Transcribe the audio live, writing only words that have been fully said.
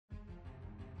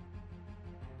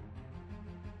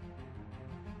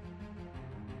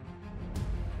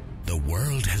The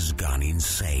world has gone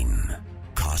insane.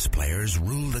 Cosplayers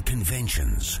rule the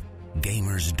conventions,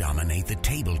 gamers dominate the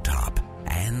tabletop,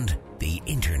 and the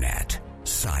internet.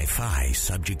 Sci-fi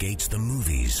subjugates the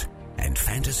movies, and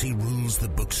fantasy rules the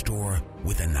bookstore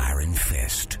with an iron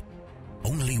fist.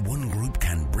 Only one group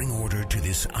can bring order to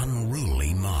this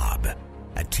unruly mob.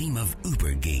 A team of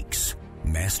uber geeks,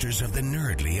 masters of the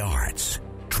nerdly arts,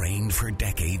 trained for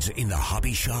decades in the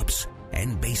hobby shops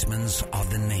and basements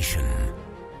of the nation.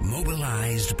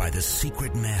 Mobilized by the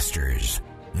secret masters,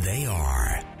 they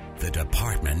are the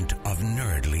Department of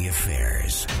Nerdly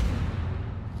Affairs.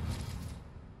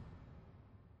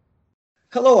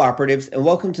 Hello, operatives, and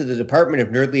welcome to the Department of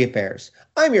Nerdly Affairs.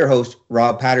 I'm your host,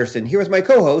 Rob Patterson, here with my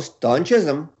co-host, Don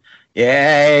Chisholm.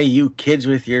 Yeah, you kids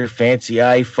with your fancy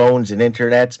iPhones and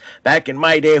internets. Back in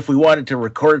my day, if we wanted to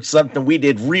record something, we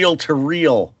did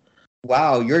reel-to-reel.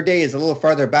 Wow, your day is a little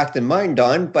farther back than mine,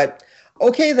 Don, but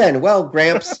okay then. Well,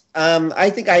 Gramps, I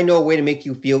think I know a way to make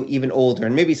you feel even older,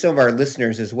 and maybe some of our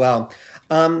listeners as well.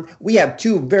 We have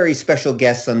two very special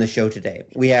guests on the show today.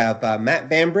 We have Matt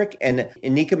Bambrick and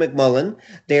Anika McMullen.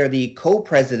 They are the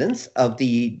co-presidents of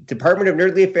the Department of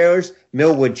Nerdly Affairs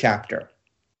Millwood chapter.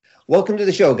 Welcome to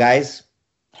the show, guys.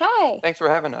 Hi. Thanks for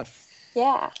having us.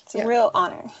 Yeah, it's a real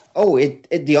honor. Oh,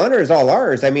 the honor is all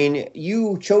ours. I mean,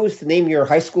 you chose to name your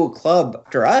high school club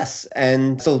after us,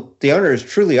 and so the honor is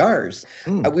truly ours.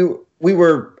 We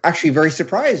were actually very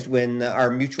surprised when our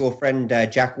mutual friend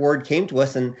Jack Ward came to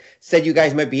us and said you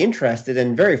guys might be interested,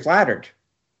 and very flattered.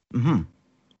 Mm-hmm.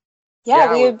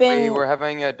 Yeah, we were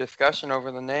having a discussion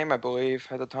over the name, I believe,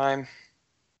 at the time.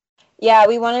 Yeah,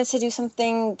 we wanted to do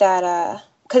something that,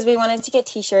 because we wanted to get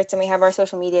T-shirts, and we have our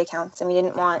social media accounts, and we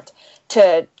didn't want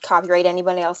to copyright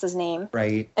anybody else's name.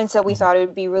 Right. And so we thought it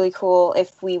would be really cool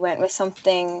if we went with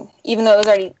something, even though it was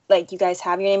already, like, you guys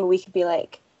have your name, but we could be,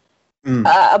 like,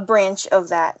 a branch of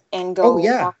that and go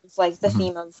off of, like, the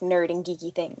theme of nerd and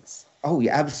geeky things. Oh,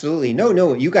 yeah, absolutely.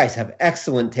 No, you guys have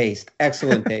excellent taste.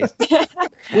 Excellent taste.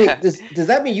 Wait, does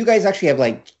that mean you guys actually have,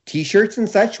 like, T-shirts and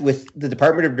such with the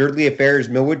Department of Nerdly Affairs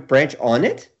Millwood branch on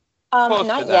it?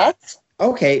 Not yet.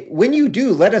 Okay, when you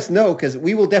do, let us know, because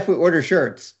we will definitely order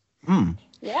shirts.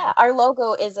 Yeah, our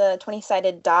logo is a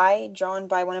 20-sided die drawn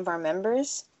by one of our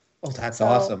members. Oh, that's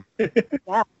awesome.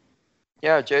 Yeah.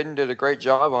 Yeah, Jaden did a great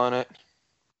job on it.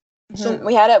 So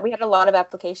we had a lot of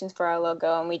applications for our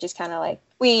logo, and we just kind of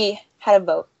we had a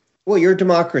vote. Well, you're a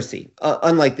democracy,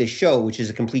 unlike this show, which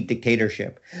is a complete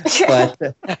dictatorship. But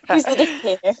who's the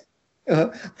dictator?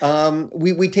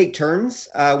 We take turns.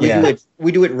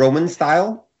 We do it Roman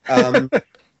style.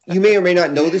 You may or may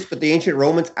not know this, but the ancient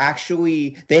Romans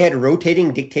they had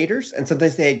rotating dictators, and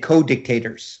sometimes they had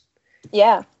co-dictators.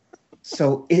 Yeah.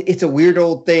 So it's a weird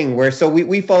old thing so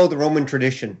we follow the Roman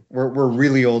tradition. We're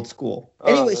really old school.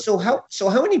 Anyway, so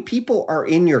how many people are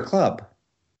in your club?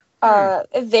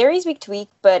 It varies week to week,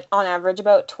 but on average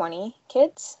about 20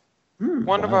 kids.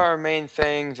 One of our main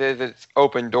things is it's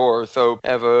open doors, so we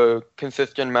have a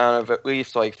consistent amount of at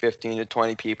least 15 to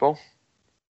 20 people.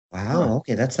 Wow,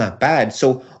 okay, that's not bad.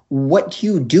 So what do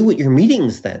you do at your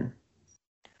meetings then?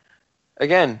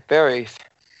 Again, varies.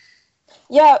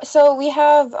 Yeah, so we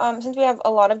have, since we have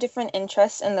a lot of different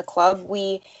interests in the club,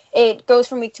 it goes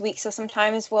from week to week. So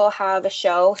sometimes we'll have a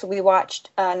show. So we watched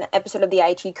an episode of the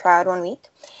IT Crowd one week.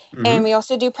 And we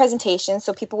also do presentations.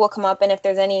 So people will come up, and if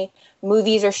there's any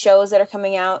movies or shows that are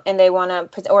coming out and they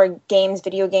want to, or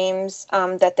video games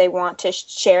that they want to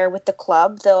share with the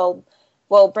club,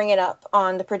 we'll bring it up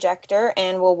on the projector,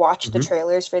 and we'll watch the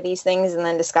trailers for these things and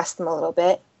then discuss them a little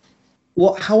bit.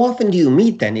 Well, how often do you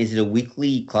meet then? Is it a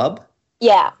weekly club?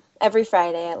 Yeah, every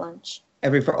Friday at lunch.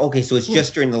 Okay, so it's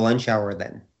just during the lunch hour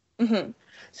then. Mm-hmm.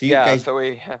 So so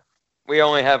we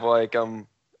only have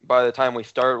by the time we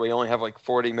start, we only have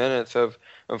 40 minutes of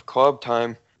club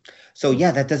time. So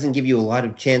yeah, that doesn't give you a lot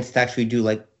of chance to actually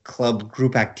do club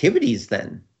group activities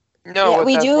then. No,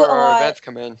 yeah, that's where our events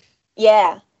come in.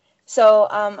 Yeah. So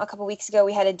a couple weeks ago,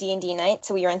 we had a D&D night,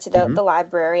 so we rented out the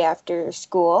library after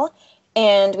school,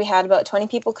 and we had about 20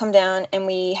 people come down, and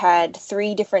we had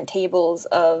 3 different tables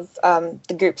of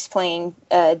the groups playing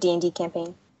a D&D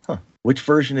campaign. Huh. Which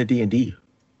version of D&D?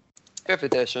 5th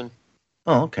edition.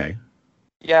 Oh, okay.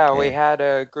 Yeah, we had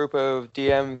a group of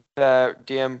DMs that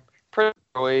DM pretty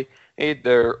early.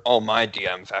 They're all my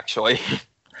DMs, actually.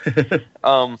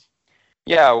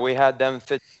 Yeah, we had them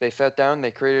they sat down,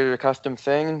 they created a custom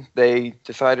thing, they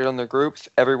decided on their groups,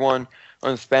 everyone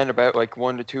spent about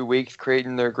 1 to 2 weeks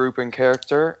creating their group and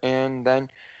character, and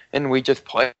we just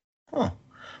play. Oh, well,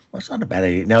 that's not a bad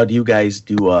idea. Now, do you guys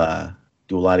do a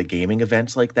lot of gaming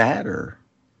events like that, or?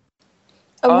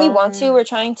 We want to. We're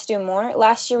trying to do more.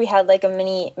 Last year we had like a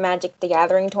mini Magic the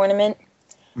Gathering tournament.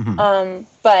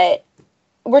 But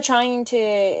we're trying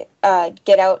to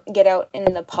get out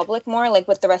in the public more, like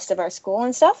with the rest of our school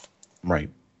and stuff. Right.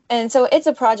 And so it's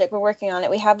a project. We're working on it.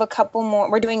 We have a couple more.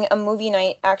 We're doing a movie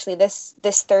night actually this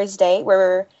Thursday, where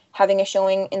we're having a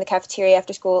showing in the cafeteria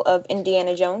after school of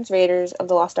Indiana Jones, Raiders of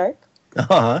the Lost Ark.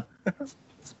 Uh-huh.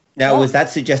 Now, was that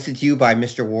suggested to you by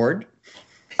Mr. Ward?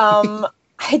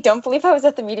 I don't believe I was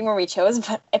at the meeting where we chose,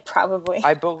 but probably.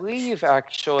 I believe,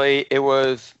 actually, it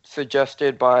was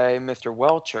suggested by Mr.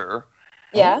 Welcher.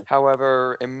 Yeah.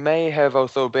 However, it may have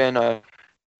also been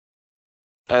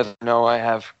as you know, I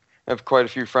have quite a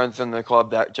few friends in the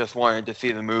club that just wanted to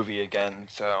see the movie again,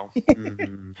 so.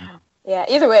 Yeah,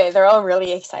 either way, they're all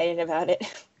really excited about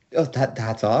it. Oh,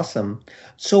 that's awesome.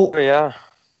 So, yeah.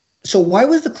 So why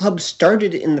was the club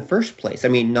started in the first place? I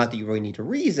mean, not that you really need a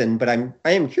reason, but I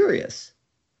am curious.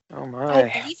 Oh my.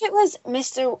 I believe it was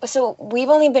Mr. So we've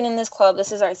only been in this club.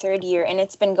 This is our 3rd year, and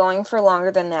it's been going for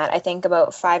longer than that. I think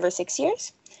about 5 or 6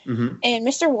 years. Mm-hmm. And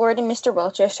Mr. Ward and Mr.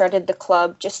 Welcher started the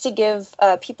club just to give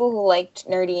people who liked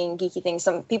nerdy and geeky things,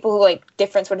 some people who like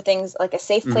different sort of things, like a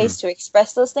safe place to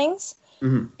express those things.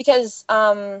 Mm-hmm. Because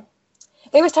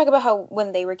they always talk about how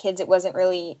when they were kids, it wasn't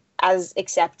really as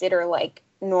accepted or like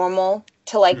normal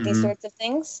to like these sorts of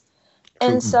things.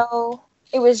 And so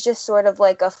it was just sort of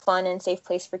like a fun and safe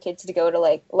place for kids to go to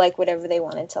like whatever they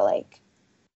wanted to like.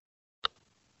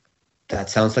 That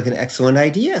sounds like an excellent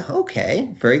idea.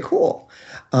 Okay, very cool.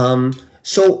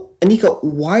 So, Anika,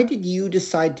 why did you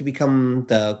decide to become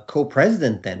the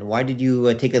co-president then? Why did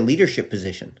you take a leadership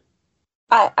position?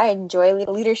 I enjoy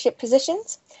leadership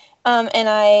positions. And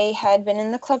I had been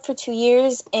in the club for 2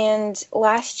 years. And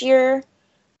last year,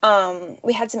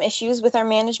 we had some issues with our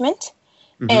management.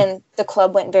 And the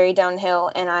club went very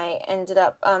downhill, and I ended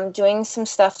up doing some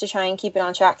stuff to try and keep it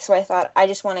on track. So I thought, I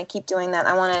just want to keep doing that.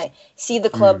 I want to see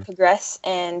the club progress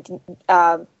and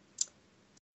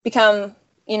become,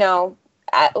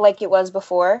 like it was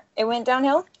before it went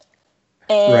downhill.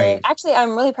 And actually,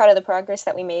 I'm really proud of the progress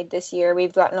that we made this year.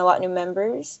 We've gotten a lot of new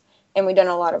members, and we've done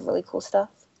a lot of really cool stuff.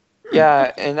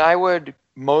 Yeah, and I would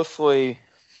mostly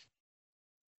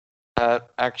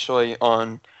actually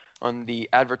on the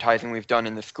advertising we've done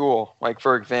in the school. Like,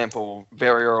 for example,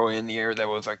 very early in the year, there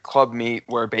was a club meet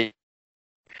where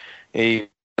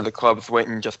the clubs went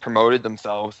and just promoted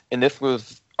themselves. And this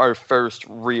was our first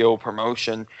real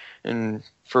promotion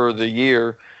for the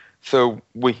year. So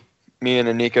me and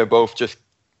Anika both just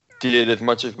did as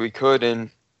much as we could.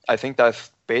 And I think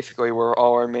that's basically where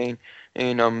all our main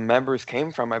members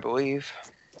came from, I believe.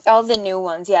 All the new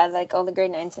ones, yeah, like all the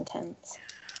grade 9s and 10s.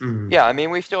 Yeah, I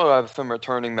mean, we still have some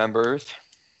returning members.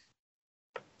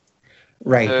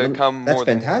 Right. That's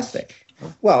fantastic.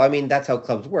 Well, I mean, that's how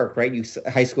clubs work, right?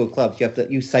 High school clubs,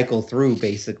 you cycle through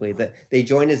basically. They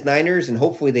join as Niners, and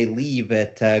hopefully they leave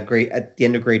at the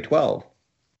end of grade 12.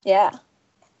 Yeah.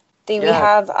 We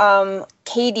have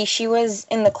Katie. She was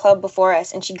in the club before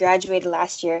us, and she graduated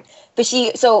last year. But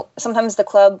so sometimes the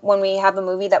club, when we have a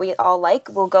movie that we all like,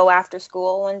 we'll go after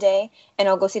school one day, and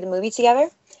I'll go see the movie together.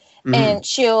 And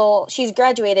she's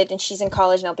graduated and she's in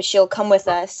college now, but she'll come with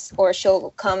us, or she'll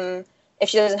come if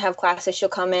she doesn't have classes. She'll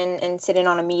come in and sit in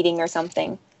on a meeting or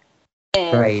something.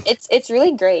 And it's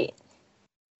really great.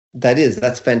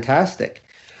 That's fantastic.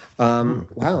 Wow.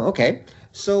 Okay.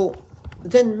 So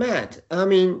then, Matt, I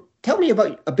mean, tell me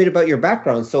a bit about your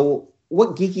background. So,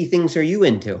 what geeky things are you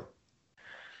into?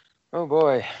 Oh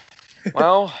boy.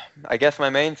 Well, I guess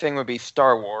my main thing would be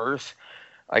Star Wars.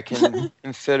 I can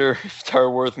consider Star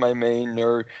Wars my main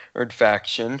nerd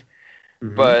faction.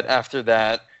 But after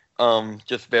that,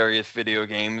 just various video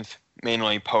games,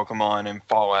 mainly Pokemon and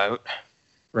Fallout.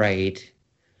 Right.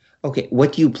 Okay,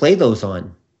 what do you play those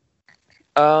on?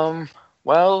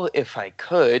 Well, if I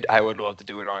could, I would love to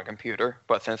do it on a computer.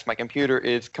 But since my computer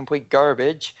is complete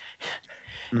garbage,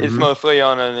 it's mostly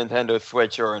on a Nintendo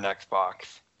Switch or an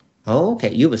Xbox. Oh,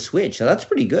 okay. You have a Switch, so that's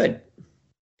pretty good.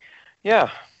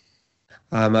 Yeah.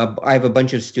 I have a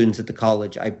bunch of students at the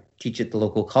college. I teach at the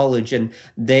local college, and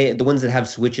the ones that have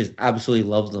Switches absolutely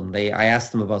love them. I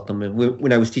asked them about them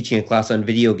when I was teaching a class on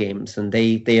video games, and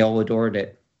they all adored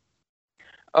it.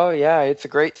 Oh yeah, it's a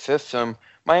great system.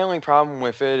 My only problem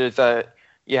with it is that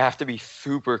you have to be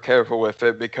super careful with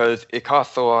it because it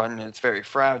costs a lot and it's very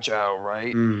fragile,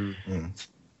 right?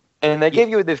 And they give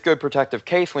you this good protective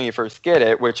case when you first get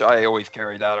it, which I always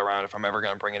carry that around if I'm ever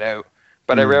going to bring it out.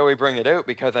 But I rarely bring it out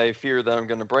because I fear that I'm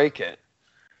going to break it.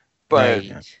 But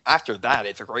after that,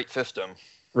 it's a great system.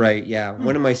 Right, yeah.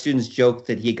 One of my students joked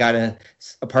that he got a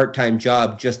part-time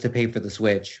job just to pay for the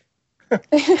Switch.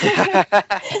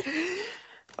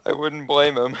 I wouldn't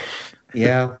blame him.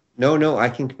 Yeah. No, I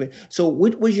can. So,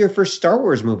 what was your first Star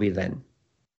Wars movie then?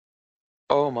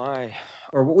 Oh my.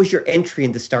 Or what was your entry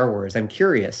into Star Wars? I'm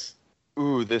curious.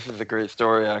 Ooh, this is a great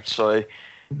story, actually.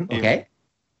 Okay.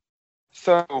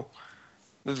 So,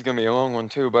 this is going to be a long one,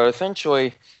 too, but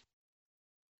essentially,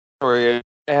 I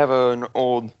have an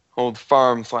old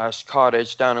farm /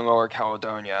 cottage down in Lower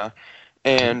Caledonia,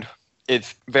 and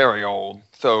it's very old,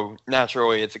 so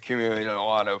naturally it's accumulated a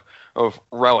lot of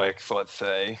relics, let's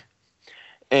say.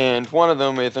 And one of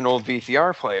them is an old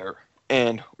VCR player,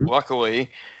 and luckily,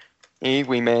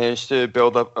 we managed to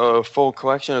build up a full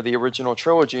collection of the original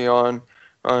trilogy on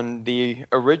the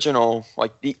original,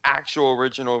 like the actual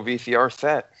original VCR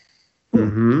set.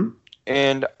 Mm-hmm.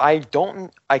 And I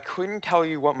couldn't tell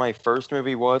you what my first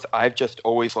movie was. I've just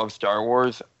always loved Star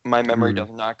Wars. My memory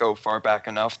does not go far back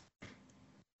enough.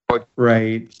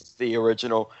 Right. The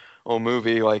original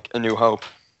movie, like A New Hope.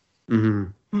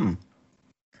 Mm-hmm.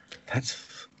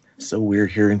 That's so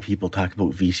weird hearing people talk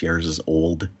about VCRs as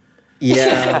old.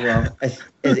 Yeah, well,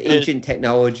 as ancient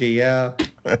technology, yeah.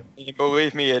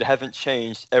 Believe me, it hasn't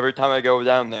changed. Every time I go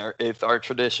down there, it's our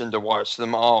tradition to watch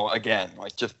them all again.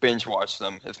 Like, just binge watch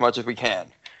them as much as we can.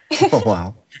 Oh,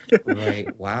 wow.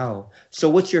 Right, wow. So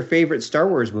what's your favorite Star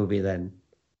Wars movie then?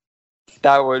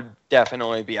 That would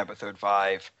definitely be Episode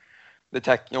 5. The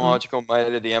technological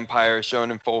might of the Empire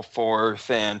shown in full force,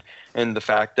 and the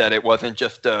fact that it wasn't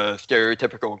just a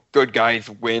stereotypical good guys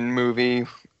win movie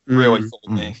really sold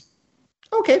me.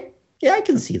 Okay. Yeah, I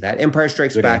can see that. Empire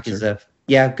Strikes Good Back answer.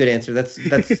 good answer. That's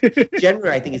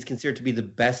generally, I think, is considered to be the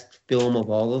best film of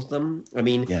all of them. I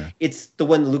mean, it's the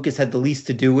one Lucas had the least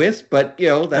to do with, but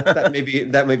that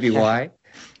may be why.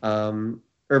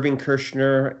 Irving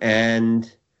Kershner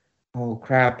and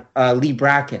Lee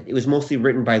Brackett. It was mostly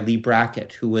written by Lee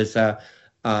Brackett, who was a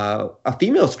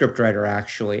female scriptwriter,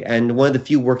 actually, and one of the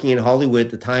few working in Hollywood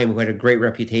at the time who had a great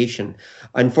reputation.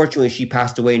 Unfortunately, she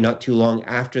passed away not too long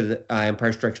after the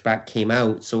Empire Strikes Back came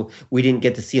out, so we didn't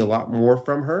get to see a lot more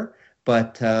from her.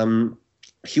 But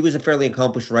she was a fairly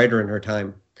accomplished writer in her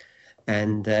time,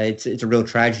 and it's a real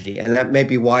tragedy. And that may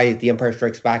be why The Empire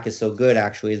Strikes Back is so good,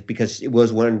 actually, is because it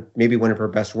was maybe one of her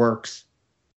best works.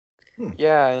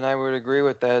 Yeah, and I would agree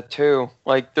with that, too.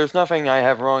 Like, there's nothing I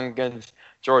have wrong against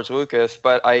George Lucas,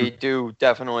 but I do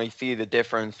definitely see the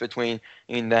difference between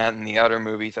that and the other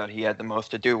movies that he had the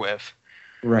most to do with.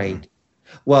 Right.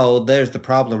 Well, there's the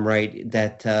problem, right,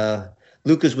 that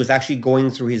Lucas was actually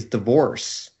going through his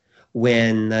divorce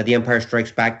when The Empire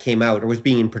Strikes Back came out, or was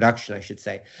being in production, I should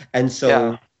say. And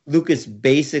so Lucas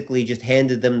basically just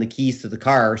handed them the keys to the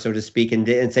car, so to speak,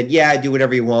 and said, yeah, do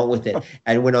whatever you want with it,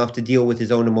 and went off to deal with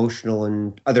his own emotional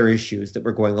and other issues that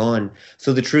were going on.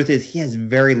 So the truth is, he has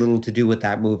very little to do with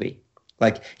that movie.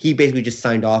 Like, he basically just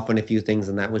signed off on a few things,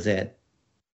 and that was it.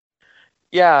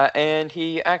 Yeah, and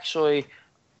he actually,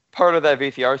 part of that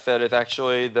VCR set is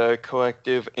actually the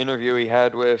collective interview he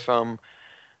had with Howard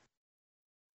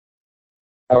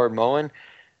Mullen,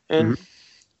 and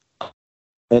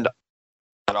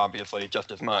obviously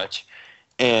just as much,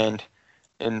 and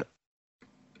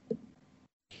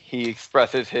he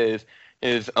expresses his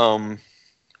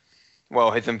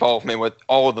involvement with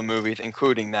all of the movies,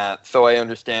 including that. So I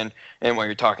understand what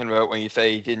you're talking about when you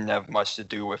say he didn't have much to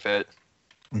do with it,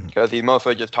 because he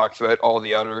mostly just talks about all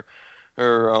the other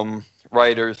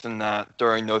writers and that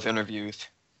during those interviews.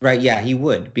 Right, yeah, he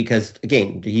would, because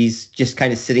again, he's just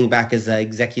kind of sitting back as an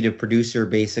executive producer,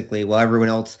 basically, while everyone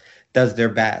else does their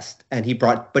best. And he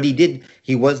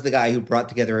was the guy who brought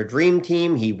together a dream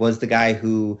team. He was the guy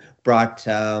who brought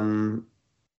all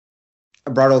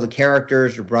the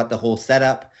characters, or brought the whole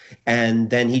setup. And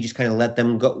then he just kind of let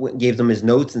them go, gave them his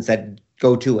notes and said,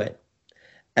 go to it.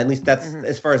 At least that's,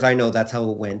 as far as I know, that's how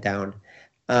it went down.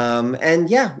 And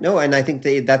I think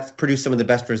that's produced some of the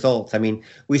best results. I mean,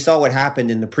 we saw what happened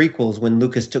in the prequels when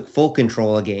Lucas took full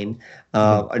control again,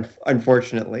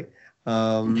 unfortunately.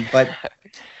 But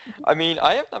I mean,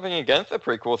 I have nothing against the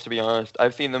prequels, to be honest.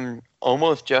 I've seen them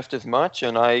almost just as much,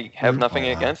 and I have nothing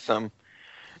against them.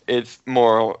 It's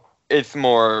more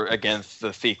against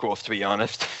the sequels, to be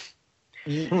honest.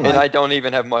 And I don't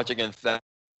even have much against that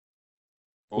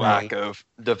lack of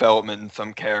development in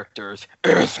some characters.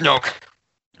 Snoke.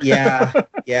 Yeah.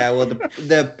 Well,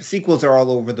 the sequels are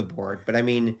all over the board, but I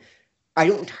mean, I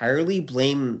don't entirely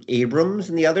blame Abrams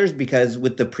and the others, because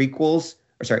with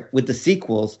the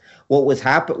sequels, what's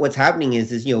happening is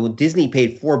Disney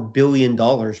paid $4 billion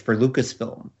for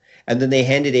Lucasfilm, and then they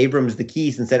handed Abrams the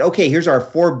keys and said, okay, here's our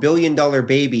 $4 billion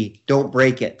baby, don't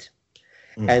break it.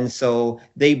 And so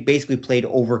they basically played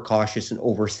overcautious and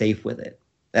oversafe with it.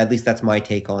 At least that's my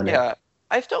take on it. Yeah,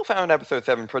 I still found Episode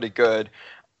 7 pretty good.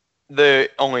 The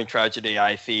only tragedy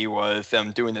I see was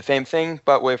them doing the same thing,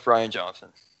 but with Ryan Johnson.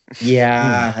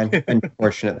 Yeah,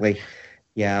 unfortunately.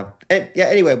 Yeah. Yeah,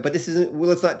 anyway, but this isn't, well,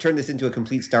 let's not turn this into a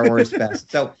complete Star Wars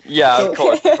fest. Yeah, so, of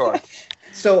course.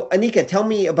 So, Anika, tell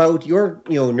me about your,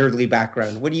 nerdly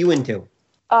background. What are you into?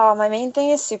 My main thing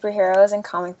is superheroes and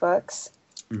comic books.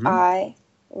 Mm-hmm. I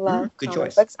love good comic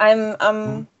choice. books. I'm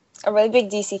a really big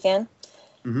DC fan,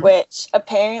 which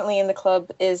apparently in the club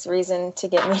is reason to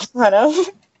get made fun of.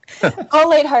 All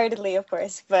lightheartedly, of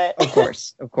course, but of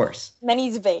course.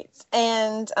 Many debates.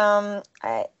 And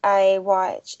I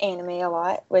watch anime a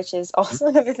lot, which is also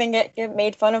another thing that get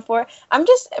made fun of for.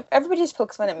 Everybody just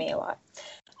pokes fun at me a lot.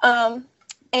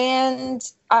 And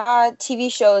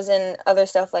TV shows and other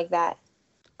stuff like that.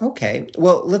 Okay.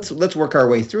 Well, let's work our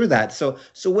way through that. So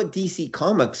what DC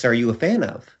comics are you a fan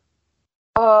of?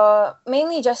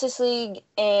 Mainly Justice League,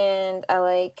 and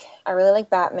I really like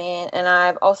Batman, and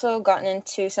I've also gotten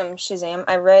into some Shazam.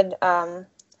 I read,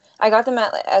 I got them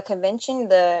at a convention,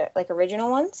 the original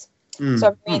ones. So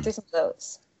I've read through some of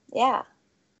those. Yeah.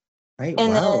 Right.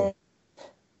 And wow. then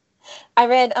I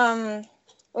read,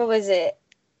 what was it?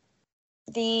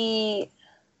 The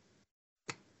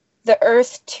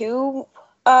Earth 2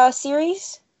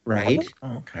 series. Right.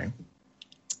 Okay.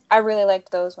 I really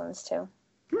liked those ones too.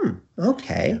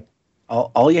 Okay.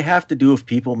 All you have to do if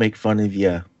people make fun of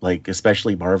you, like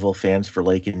especially Marvel fans for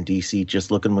liking DC,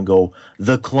 just look at them and go,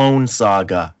 "The Clone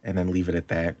Saga," and then leave it at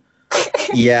that.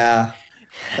 Yeah,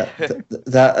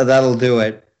 that'll do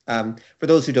it. For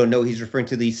those who don't know, he's referring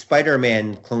to the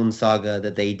Spider-Man Clone Saga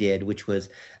that they did, which was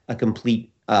a complete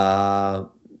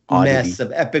mess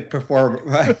of epic performance.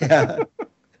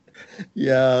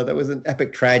 Yeah, that was an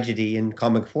epic tragedy in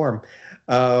comic form.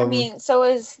 I mean, so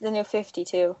is the New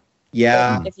 52.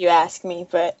 Yeah. If you ask me,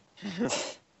 but...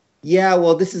 Yeah,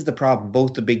 well, this is the problem.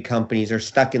 Both the big companies are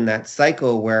stuck in that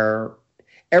cycle where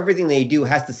everything they do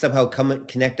has to somehow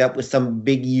connect up with some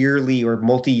big yearly or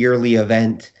multi-yearly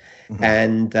event.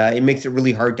 And it makes it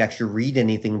really hard to actually read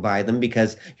anything by them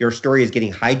because your story is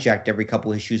getting hijacked every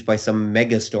couple issues by some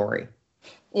mega story.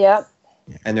 Yeah.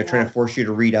 And they're trying to force you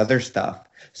to read other stuff.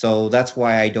 So that's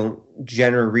why I don't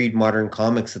generally read modern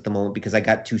comics at the moment, because I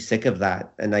got too sick of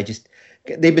that. And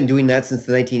they've been doing that since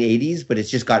the 1980s, but it's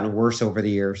just gotten worse over the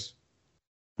years.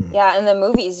 Yeah, and the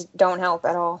movies don't help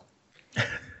at all.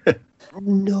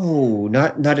 No,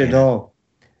 not at all.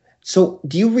 So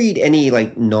do you read any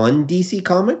non-DC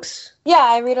comics? Yeah,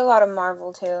 I read a lot of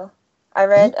Marvel too. I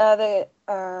read I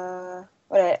read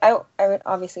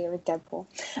Deadpool.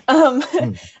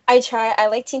 I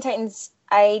like Teen Titans.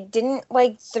 I didn't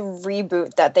like the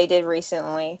reboot that they did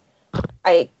recently.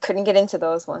 I couldn't get into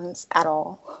those ones at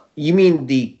all. You mean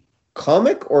the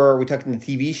comic, or are we talking the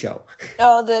TV show?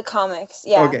 Oh, the comics,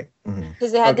 yeah. Okay.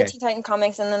 Because they had the Teen Titan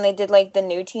comics, and then they did the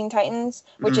new Teen Titans,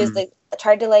 which is they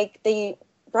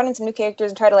brought in some new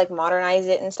characters and tried to modernize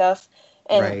it and stuff,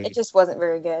 and it just wasn't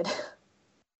very good.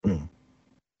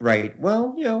 Right.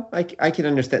 Well, I can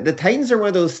understand. The Titans are one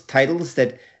of those titles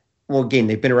that, well, again,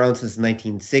 they've been around since the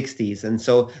 1960s, and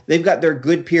so they've got their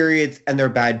good periods and their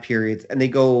bad periods, and they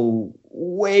go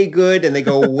way good and they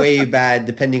go way bad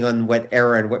depending on what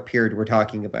era and what period we're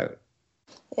talking about.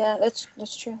 Yeah, that's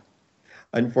true.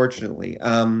 Unfortunately,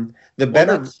 sorry,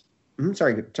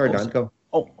 Don, go.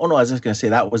 Oh no! I was just going to say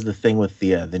that was the thing with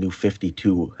the new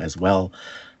 52 as well.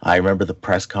 I remember the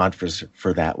press conference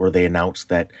for that where they announced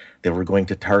that they were going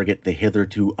to target the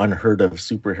hitherto unheard of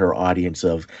superhero audience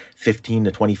of 15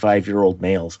 to 25-year-old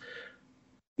males.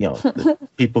 The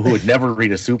people who would never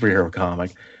read a superhero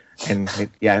comic. And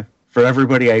for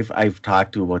everybody I've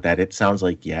talked to about that, it sounds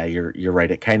like you're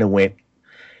right. It kind of went.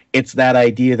 It's that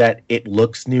idea that it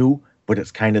looks new, but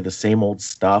it's kind of the same old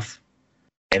stuff.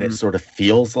 And it sort of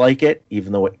feels like it,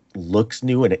 even though it looks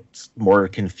new, and it's more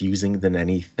confusing than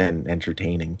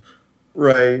entertaining.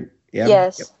 Right. Yeah.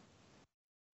 Yes. Yep.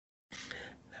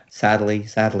 Sadly.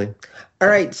 All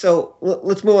right. So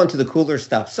let's move on to the cooler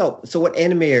stuff. So what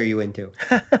anime are you into?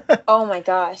 Oh my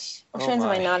gosh. Which ones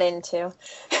am I not into?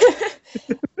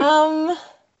 Well,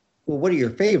 what are your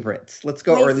favorites? Let's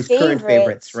go, or at least current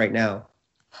favorites right now.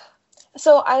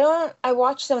 So I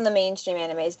watch some of the mainstream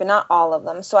animes, but not all of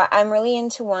them. So I'm really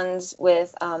into ones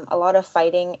with a lot of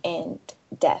fighting and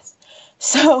death.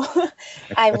 So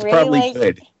I really like.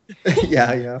 Good.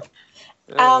 Yeah.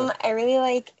 I really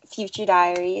like Future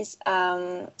Diaries.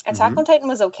 Attack on Titan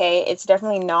was okay. It's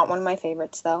definitely not one of my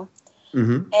favorites though.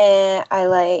 And I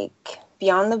like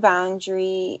Beyond the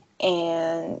Boundary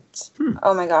and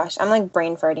oh my gosh, I'm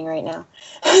brain farting right now.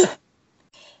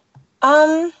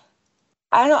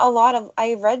 I don't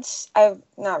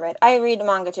know, I read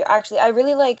manga too. Actually, I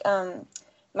really like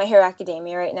My Hero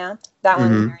Academia right now. That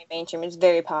one's Mhm. very mainstream. It's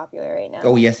very popular right now.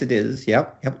 Oh, yes, it is.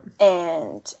 Yep.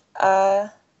 And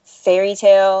Fairy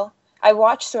Tale. I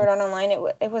watched Sword Art Online.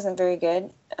 It wasn't very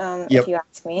good, Yep. if you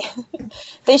ask me.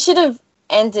 They should have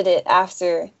ended it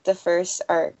after the first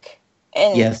arc.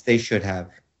 And Yes, they should have.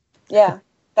 yeah,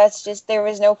 that's just, there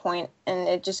was no point, and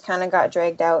it just kind of got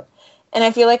dragged out. And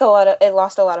I feel like it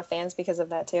lost a lot of fans because of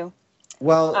that too.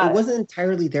 Well, it wasn't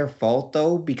entirely their fault,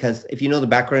 though, because if you know the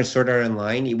background of Sword Art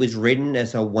Online, it was written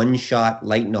as a one-shot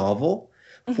light novel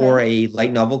for a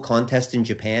light novel contest in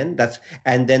Japan.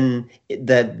 And then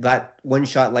that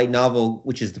one-shot light novel,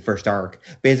 which is the first arc,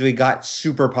 basically got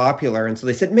super popular, and so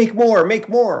they said, make more, make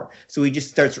more. So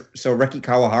Reki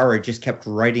Kawahara just kept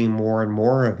writing more and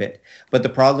more of it. But the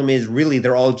problem is, really,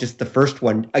 they're all just the first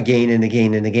one again and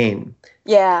again and again.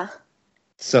 Yeah.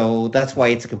 So that's why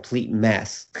it's a complete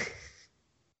mess.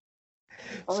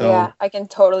 Oh, yeah, I can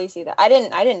totally see that. I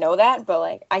didn't know that, but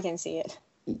like I can see it.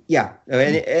 Yeah,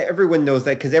 and everyone knows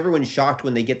that because everyone's shocked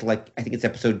when they get to, like, I think it's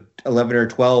episode 11 or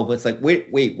 12. It's like,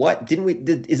 wait, what?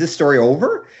 Is this story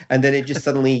over? And then it just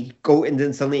suddenly it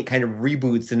kind of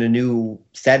reboots in a new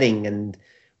setting,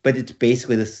 but it's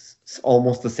basically this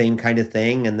almost the same kind of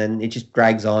thing, and then it just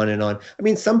drags on and on. I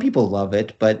mean, some people love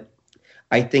it, but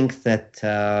I think that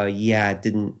it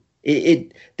didn't.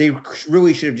 They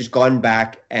really should have just gone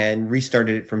back and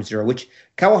restarted it from zero, which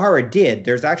Kawahara did.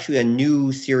 There's actually a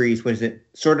new series. What is it?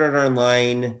 Sword Art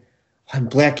Online. I'm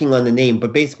blanking on the name,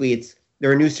 but basically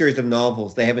they're a new series of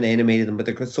novels. They haven't animated them, but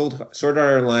they're called Sword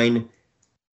Art Online.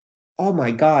 Oh my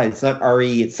God, it's not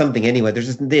RE. It's something anyway.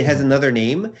 It has another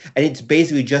name, and it's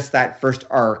basically just that first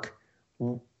arc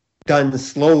done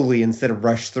slowly instead of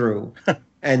rushed through,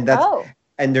 and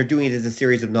and they're doing it as a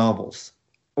series of novels.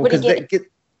 Would it get?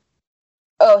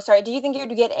 Oh, sorry. Do you think it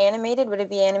would get animated? Would it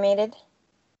be animated?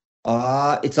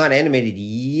 It's not animated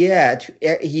yet.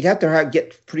 He'd have to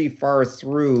get pretty far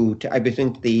through to, I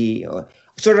think, the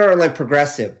Sword Art Online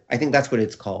Progressive. I think that's what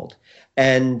it's called.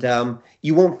 And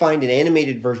you won't find an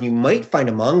animated version. You might find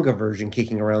a manga version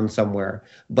kicking around somewhere.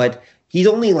 But he's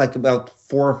only like about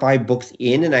 4 or 5 books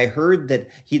in, and I heard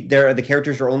that the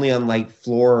characters are only on like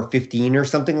floor 15 or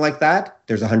something like that.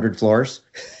 There's 100 floors.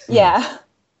 Yeah.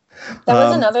 That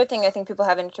was another thing I think people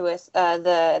have into with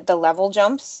the level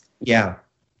jumps. Yeah.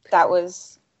 That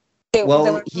was they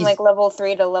went from like level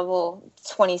 3 to level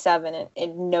 27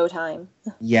 in no time.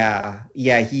 Yeah,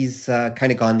 he's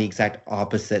kind of gone the exact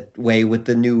opposite way with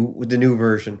the new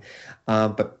version,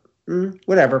 but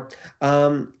whatever.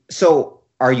 So,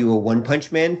 are you a One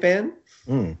Punch Man fan?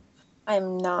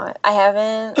 I'm not. I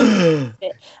haven't.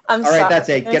 I'm sorry. All right, that's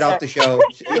it. Get off the show.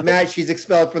 Matt, she's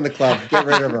expelled from the club. Get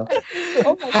rid of her.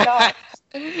 Oh my God.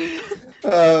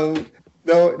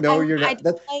 No, you're not.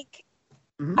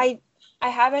 I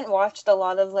haven't watched a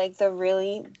lot of like the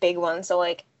really big ones. So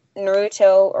like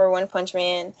Naruto or One Punch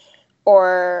Man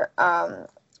or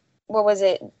what was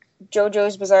it?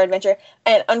 JoJo's Bizarre Adventure.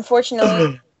 And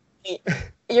unfortunately,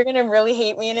 you're going to really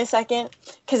hate me in a second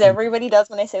because everybody does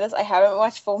when I say this. I haven't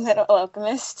watched Full Metal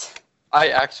Alchemist. I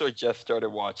actually just started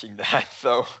watching that,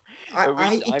 so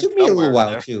it took me a little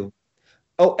while too.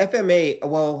 Oh, FMA.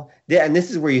 Well, and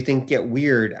this is where you think get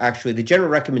weird. Actually, the general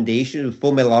recommendation of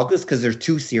Full Metal Alchemist, because there's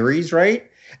 2 series, right?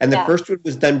 And the first one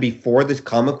was done before this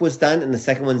comic was done, and the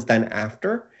second one's done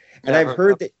after. And I've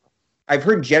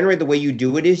heard generally the way you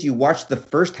do it is you watch the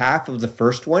first half of the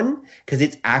first one because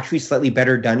it's actually slightly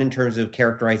better done in terms of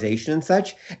characterization and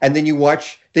such, and then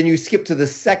you skip to the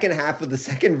second half of the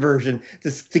second version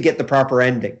to get the proper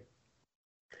ending.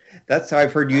 That's how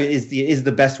I've heard is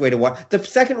the best way to watch. The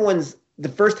second one's the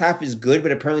first half is good,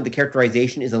 but apparently the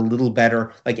characterization is a little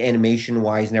better, like animation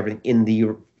wise and everything in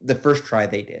the first try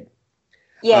they did.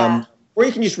 Yeah. Or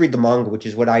you can just read the manga, which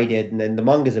is what I did, and then the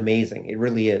manga is amazing. It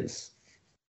really is.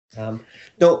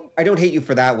 No, I don't hate you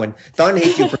for that one. Don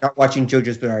hates you for not watching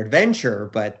JoJo's Bizarre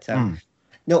Adventure, but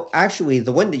no, actually,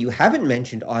 the one that you haven't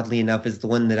mentioned, oddly enough, is the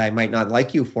one that I might not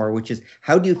like you for, which is,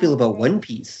 how do you feel about One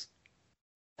Piece?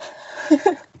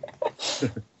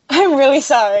 I'm really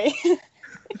sorry.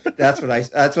 That's what I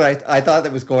thought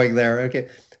that was going there. Okay,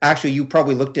 actually, you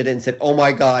probably looked at it and said, "Oh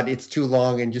my God, it's too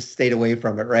long," and just stayed away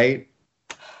from it, right?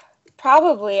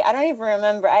 Probably. I don't even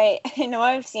remember. I know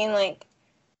I've seen like.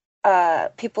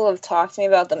 People have talked to me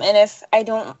about them, and if I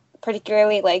don't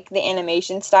particularly like the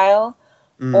animation style,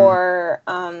 or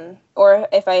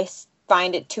if I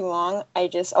find it too long,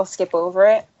 I'll skip over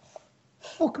it.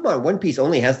 Oh, come on! One Piece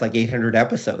only has like 800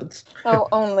 episodes. Oh,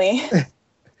 only.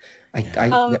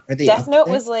 Death Note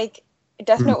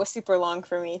was super long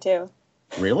for me too.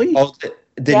 Really? Oh,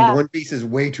 then One Piece is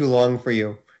way too long for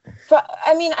you. But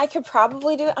I mean, I could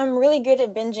probably do it. I'm really good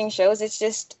at binging shows. It's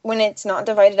just when it's not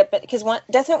divided up, because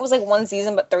Death Note was like one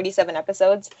season but 37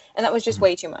 episodes, and that was just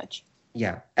way too much.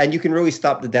 Yeah, and you can really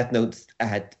stop the Death Notes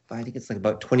at, I think it's like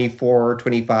about 24 or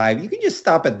 25. You can just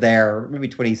stop it there, maybe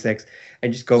 26,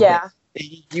 and just go. Yeah.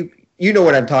 You know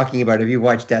what I'm talking about if you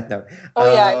watch Death Note.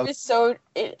 Oh yeah, it was so.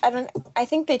 I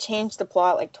think they changed the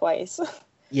plot like twice.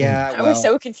 Yeah, I was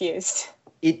so confused.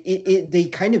 They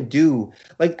kind of do.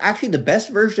 Like, actually, the best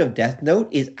version of Death Note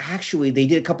is actually, they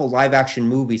did a couple live action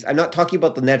movies. I'm not talking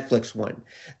about the Netflix one.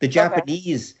 The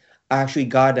Japanese actually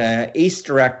got a ace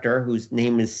director whose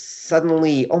name is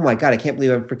suddenly, oh my God, I can't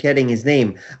believe I'm forgetting his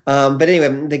name. But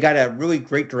anyway, they got a really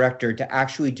great director to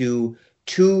actually do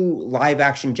 2 live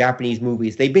action Japanese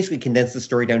movies. They basically condensed the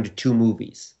story down to 2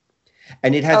 movies.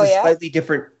 And it has a slightly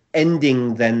different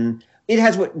ending than... It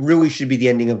has what really should be the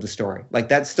ending of the story. Like,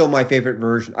 that's still my favorite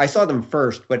version. I saw them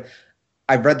first, but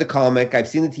I've read the comic. I've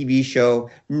seen the TV show.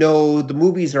 No, the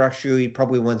movies are actually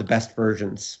probably one of the best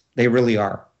versions. They really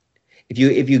are.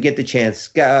 If you get the chance,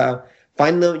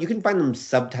 find them. You can find them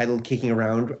subtitled, kicking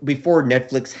around. Before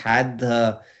Netflix had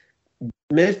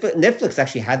Netflix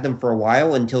actually had them for a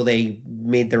while until they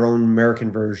made their own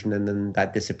American version, and then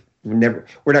that disappeared.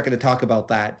 We're not going to talk about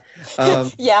that.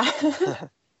 Yeah.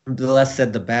 The less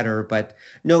said, the better. But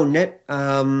no,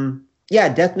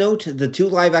 Death Note, the 2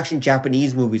 live-action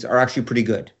Japanese movies are actually pretty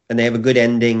good. And they have a good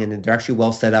ending, and they're actually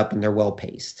well set up, and they're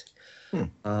well-paced. The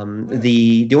only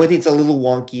thing that's a little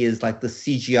wonky is, like, the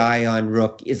CGI on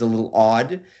Rook is a little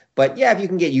odd. But, yeah, if you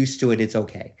can get used to it, it's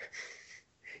okay.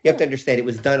 You have to understand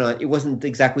it wasn't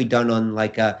exactly done on,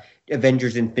 like, a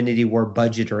Avengers Infinity War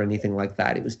budget or anything like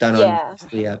that. It was done on,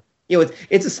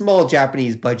 it's a small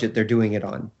Japanese budget they're doing it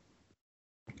on.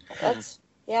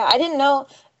 I didn't know.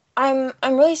 I'm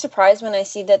really surprised when I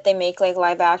see that they make like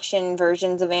live action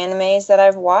versions of animes that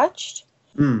I've watched.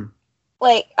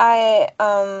 Like I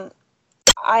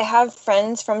have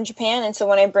friends from Japan, and so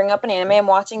when I bring up an anime I'm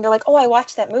watching, they're like, "Oh, I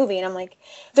watched that movie," and I'm like,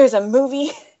 "There's a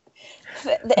movie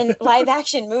and live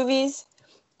action movies,"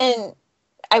 and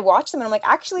I watch them and I'm like,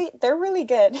 "Actually, they're really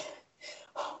good.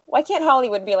 Why can't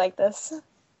Hollywood be like this?"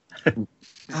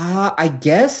 I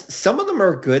guess some of them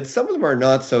are good, some of them are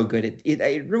not so good.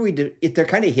 It really they're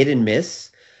kind of hit and miss.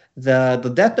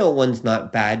 The Death Note one's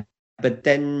not bad, but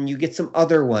then you get some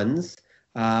other ones.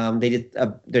 They did a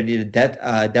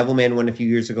Devilman one a few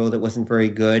years ago that wasn't very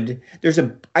good. There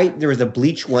was a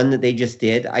Bleach one that they just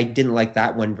did. I didn't like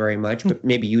that one very much, but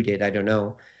maybe you did. I don't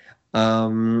know.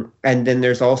 And then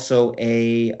there's also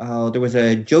there was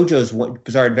a JoJo's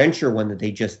Bizarre Adventure one that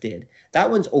they just did. That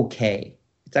one's okay.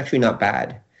 It's actually not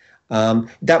bad.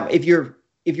 That if you're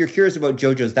curious about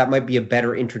JoJo's, that might be a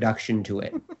better introduction to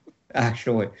it.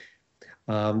 Actually,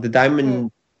 the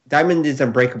Diamond is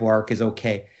Unbreakable arc is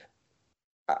okay.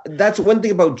 That's one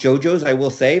thing about JoJo's I will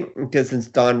say, because since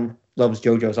Don loves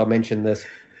JoJo's, I'll mention this.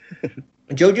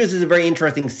 JoJo's is a very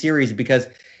interesting series because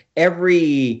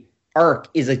every arc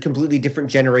is a completely different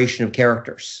generation of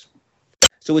characters.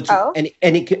 So it's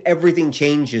everything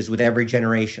changes with every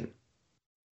generation.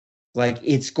 Like,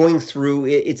 it's going through,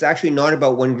 it's actually not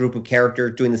about one group of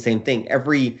characters doing the same thing.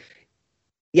 Every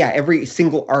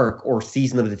single arc or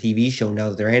season of the TV show, now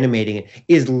that they're animating it,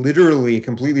 is literally a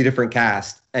completely different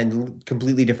cast and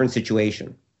completely different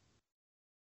situation.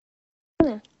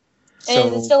 And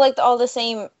it's still like all the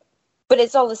same, but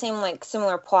it's all the same, like,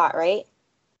 similar plot, right?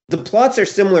 The plots are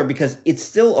similar because it's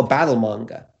still a battle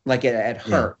manga, like at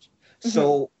heart.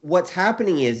 So what's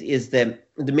happening is that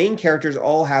the main characters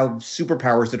all have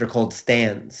superpowers that are called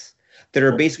stands, that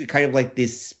are basically kind of like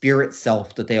this spirit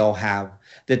self that they all have,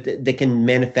 that they can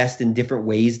manifest in different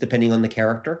ways depending on the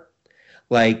character.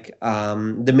 Like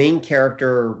the main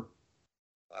character,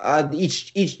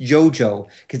 each JoJo,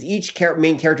 because each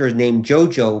main character is named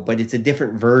JoJo, but it's a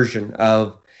different version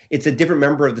of, it's a different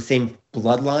member of the same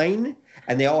bloodline,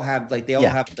 and they all have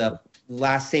have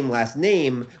the same last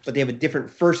name, but they have a different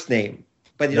first name.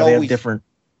 But they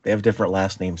have different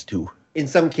last names too. In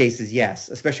some cases, yes,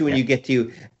 especially when you get to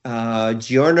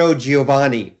Giorno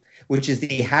Giovanni, which is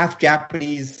the half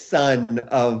Japanese son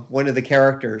of one of the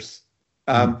characters,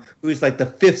 who's like the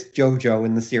 5th JoJo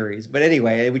in the series. But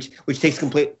anyway, which takes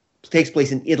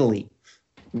place in Italy,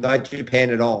 not Japan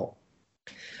at all.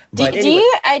 Do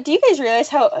you guys realize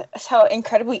how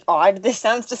incredibly odd this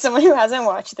sounds to someone who hasn't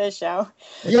watched this show?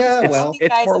 Yeah, well, these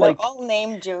guys are all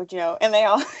named JoJo, and they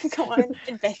all go on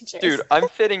adventures. Dude, I'm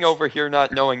sitting over here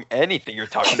not knowing anything you're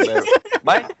talking about.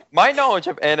 My knowledge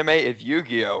of anime is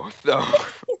Yu-Gi-Oh! So.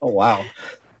 Oh wow.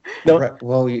 No. Right,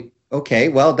 well, okay.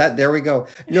 Well, there we go.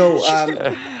 No.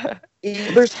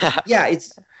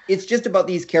 It's it's just about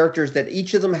these characters that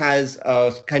each of them has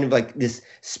kind of like this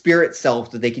spirit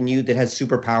self that they can use that has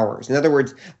superpowers. In other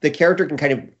words, the character can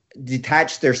kind of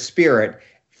detach their spirit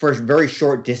for a very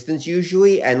short distance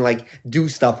usually and like do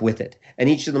stuff with it. And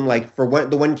each of them, like the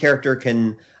one character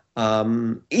can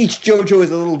each JoJo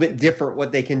is a little bit different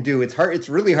what they can do. It's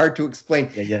really hard to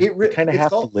explain. Yeah. You kind of have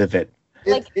to live it.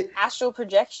 Like astral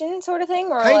projection sort of thing?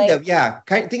 Or kind of, yeah.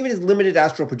 Think of it as limited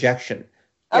astral projection.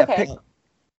 Okay. Yeah,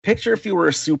 picture if you were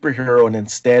a superhero and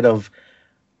instead of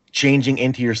changing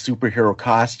into your superhero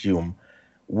costume,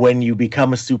 when you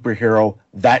become a superhero,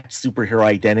 that superhero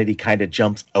identity kind of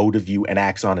jumps out of you and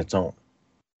acts on its own.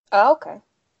 Oh, okay.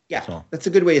 Yeah, So. that's a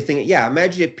good way to think it. Yeah,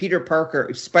 imagine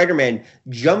if Spider-Man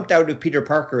jumped out of Peter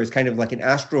Parker as kind of like an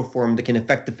astral form that can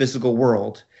affect the physical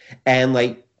world and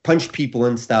like punch people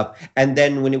and stuff, and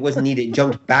then when it wasn't needed,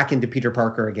 jumped back into Peter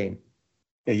Parker again.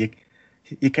 Yeah,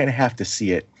 you kind of have to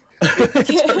see it.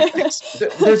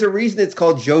 There's a reason it's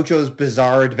called JoJo's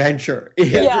Bizarre Adventure.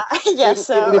 Yeah,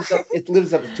 so. It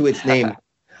lives up to its name.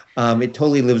 It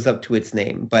totally lives up to its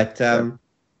name. But now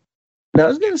I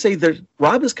was going to say,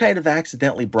 Rob has kind of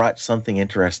accidentally brought something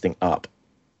interesting up.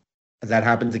 That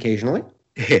happens occasionally.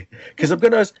 Because I'm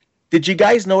going to ask, did you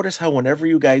guys notice how whenever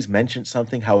you guys mentioned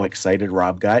something, how excited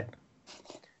Rob got?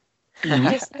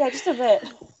 Just a bit.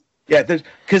 Yeah,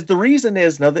 because the reason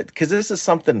is because this is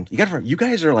something you got to remember. You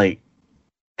guys are like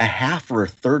a half or a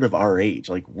third of our age.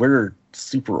 Like we're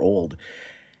super old,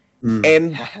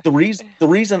 and the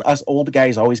reason us old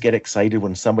guys always get excited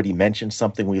when somebody mentions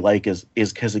something we like is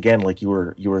because again, like you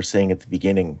were saying at the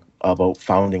beginning about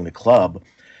founding the club,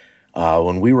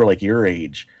 when we were like your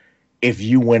age, if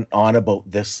you went on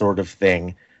about this sort of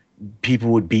thing, people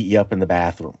would beat you up in the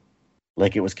bathroom.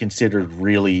 Like it was considered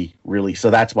really, really. So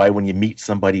that's why when you meet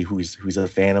somebody who's a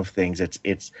fan of things,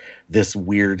 it's this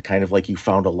weird kind of like you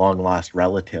found a long lost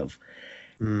relative.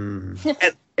 And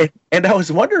I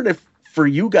was wondering if for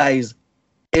you guys,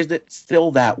 is it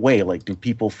still that way? Like, do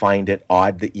people find it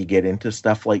odd that you get into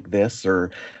stuff like this,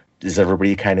 or is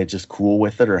everybody kind of just cool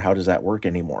with it, or how does that work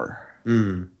anymore?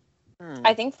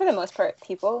 I think for the most part,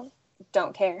 people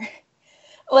don't care.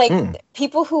 Like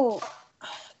people who.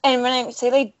 And when I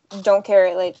say they don't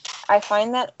care, like I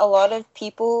find that a lot of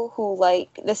people who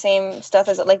like the same stuff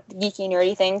as like geeky,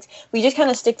 nerdy things, we just kind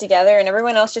of stick together, and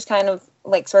everyone else just kind of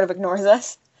like sort of ignores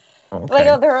us. Okay. Like,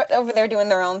 oh, they're over there doing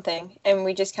their own thing, and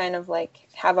we just kind of like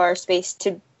have our space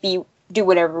to do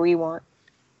whatever we want.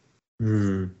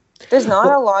 There's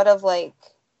not a lot of like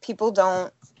people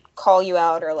don't call you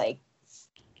out or like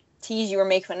tease you or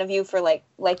make fun of you for like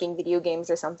liking video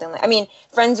games or something. I mean,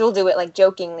 friends will do it like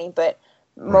jokingly, but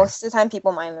most of the time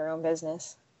people mind their own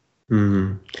business.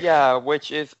 Yeah,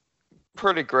 which is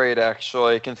pretty great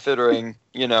actually, considering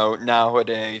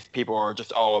nowadays people are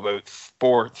just all about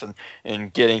sports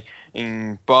and getting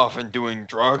buff and doing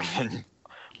drugs and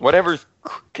whatever's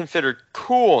considered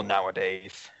cool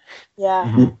nowadays.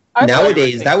 Yeah.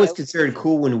 Nowadays, that was considered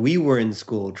cool when we were in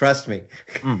school. Trust me.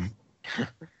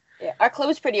 Yeah, our club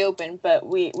is pretty open, but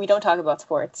we don't talk about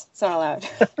sports. It's not allowed.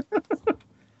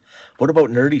 What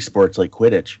about nerdy sports like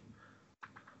Quidditch?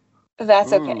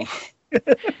 That's okay.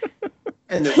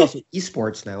 And there's also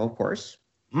esports now, of course.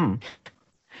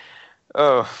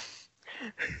 Oh,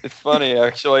 it's funny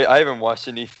actually. I haven't watched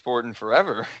an esport in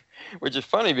forever, which is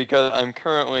funny because I'm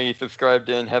currently subscribed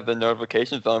and have the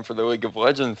notifications on for the League of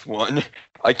Legends one.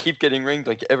 I keep getting rings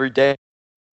like every day.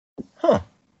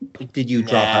 Did you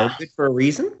drop out of it for a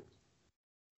reason?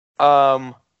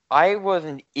 I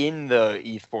wasn't in the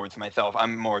esports myself.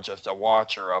 I'm more just a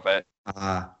watcher of it.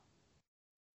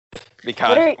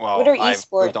 Because what are I've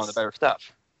esports? moved on to better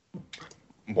stuff.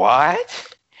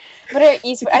 What? What are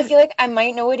esports? I feel like I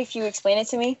might know it if you explain it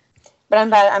to me, but I'm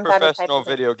bad at professional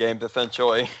video games,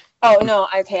 essentially. Oh no,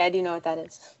 okay, I do know what that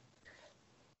is.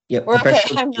 Yep. We're okay.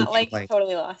 I'm not like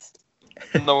totally lost.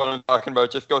 You know what I'm talking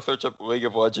about. Just go search up League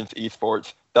of Legends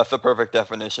esports. That's the perfect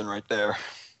definition right there.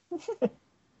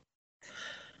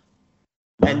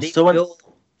 And they sorry,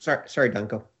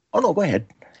 Dunko. Oh no, go ahead.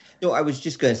 No, I was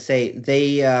just going to say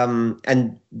they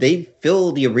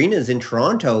fill the arenas in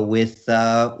Toronto with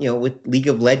with League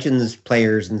of Legends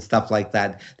players and stuff like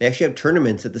that. They actually have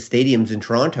tournaments at the stadiums in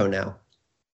Toronto now.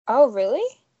 Oh, really?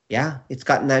 Yeah, it's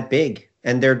gotten that big,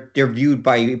 and they're viewed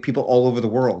by people all over the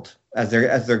world as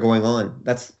they're going on.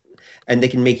 And they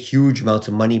can make huge amounts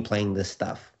of money playing this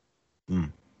stuff.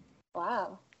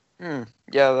 Wow. Yeah,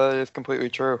 that is completely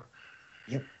true.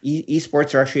 Yep.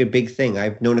 Esports are actually a big thing.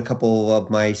 I've known a couple of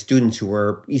my students who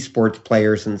were esports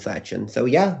players and such. And so,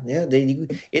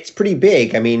 it's pretty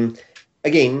big. I mean,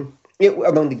 again,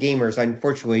 among the gamers.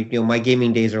 Unfortunately, my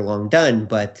gaming days are long done,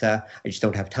 but I just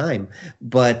don't have time.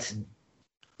 But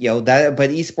but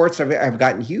esports have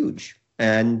gotten huge,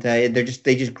 and they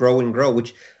just grow and grow,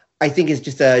 which I think is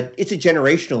just it's a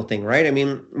generational thing, right? I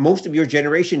mean, most of your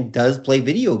generation does play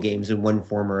video games in one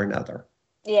form or another.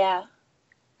 Yeah.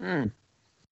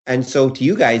 And so to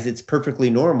you guys, it's perfectly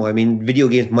normal. I mean, video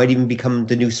games might even become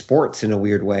the new sports in a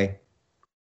weird way.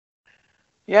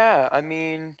 Yeah, I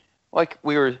mean, like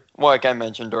I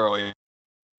mentioned earlier,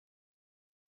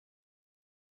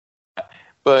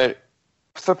 but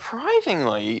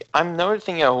surprisingly, I'm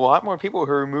noticing a lot more people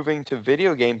who are moving to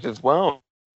video games as well.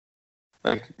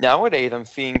 Like nowadays, I'm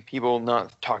seeing people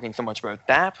not talking so much about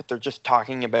that, but they're just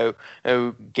talking about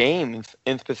games,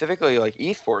 and specifically like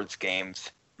esports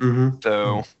games. Mm-hmm.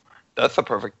 So that's a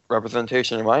perfect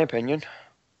representation, in my opinion.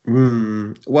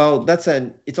 Well,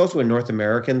 it's also a North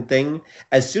American thing.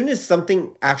 As soon as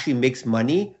something actually makes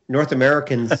money, North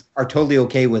Americans are totally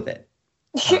okay with it.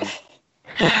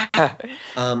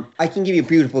 I can give you a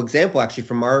beautiful example actually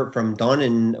from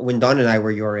Don when Don and I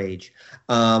were your age.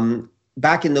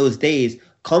 Back in those days,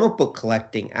 comic book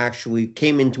collecting actually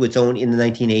came into its own in the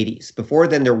 1980s. Before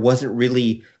then, there wasn't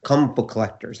really comic book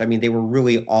collectors. I mean, they were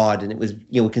really odd, and it was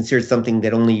considered something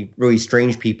that only really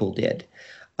strange people did.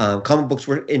 Comic books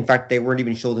they weren't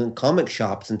even sold in comic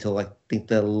shops until I think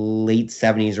the late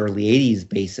 70s, early 80s,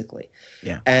 basically.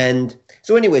 Yeah. And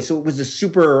so anyway, so it was a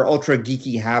super ultra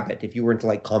geeky habit if you were into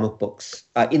like comic books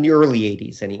in the early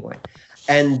 80s anyway.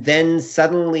 And then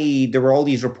suddenly there were all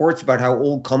these reports about how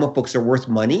old comic books are worth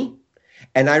money.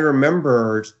 And I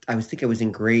remember, I was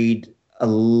in grade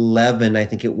 11, I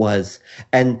think it was.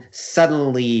 And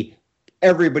suddenly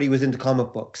everybody was into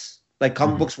comic books. Like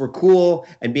comic books were cool,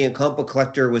 and being a comic book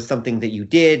collector was something that you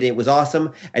did. And it was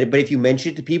awesome. But if you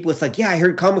mention it to people, it's like, yeah, I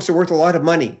heard comics are worth a lot of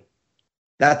money.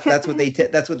 That's what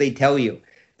that's what they tell you.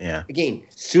 Yeah. Again,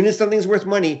 as soon as something's worth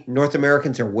money, North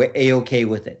Americans are A-okay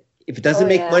with it. If it doesn't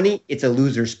make money, it's a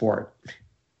loser sport.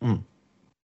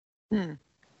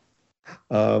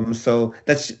 So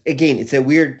that's, again, it's a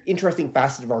weird, interesting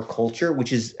facet of our culture,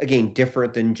 which is, again,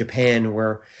 different than Japan,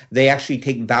 where they actually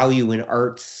take value in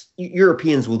arts.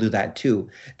 Europeans will do that too.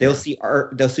 They'll see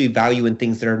value in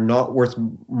things that are not worth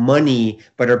money,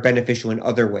 but are beneficial in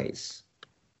other ways.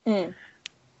 Yeah,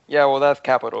 well, that's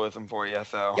capitalism for you,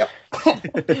 so. Yep.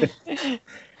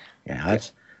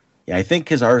 I think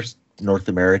because our North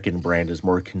American brand is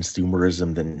more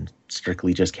consumerism than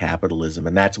strictly just capitalism,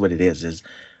 and that's what it is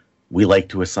we like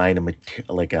to assign a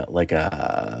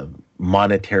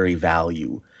monetary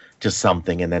value to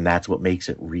something, and then that's what makes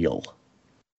it real.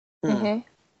 Mm-hmm.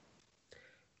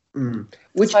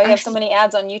 Which That's why you have so many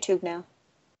ads on YouTube now.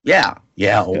 Yeah.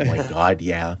 Oh my God.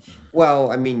 Yeah. Well,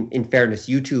 I mean, in fairness,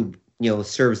 YouTube,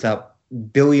 serves up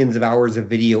billions of hours of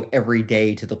video every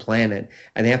day to the planet,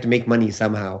 and they have to make money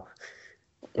somehow.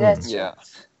 That's yeah.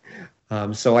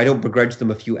 So I don't begrudge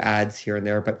them a few ads here and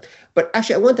there, but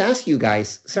actually I want to ask you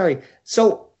guys, sorry.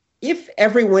 So if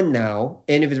everyone now,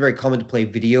 and if it's very common to play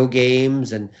video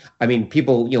games, and I mean,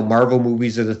 people, Marvel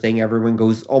movies are the thing,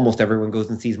 almost everyone goes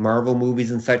and sees Marvel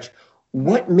movies and such.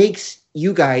 What makes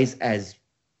you guys as,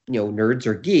 nerds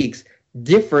or geeks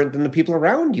different than the people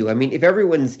around you? I mean, if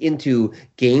everyone's into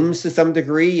games to some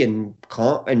degree and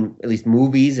at least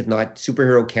movies, if not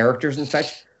superhero characters and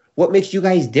such, what makes you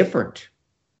guys different?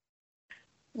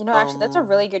 Actually, that's a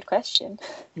really good question.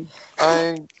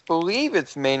 I believe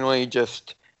it's mainly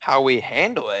just how we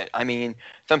handle it. I mean,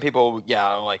 some people,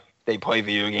 they play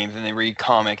video games and they read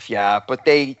comics, but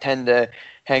they tend to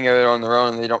hang out on their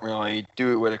own and they don't really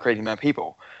do it with a crazy amount of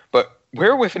people. But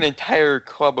we're with an entire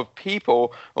club of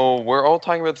people. We're all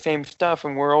talking about the same stuff,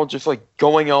 and we're all just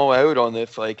going all out on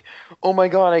this. Oh my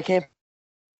God, I can't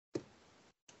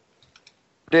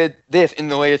did this in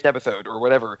the latest episode or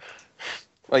whatever.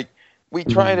 We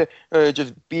try to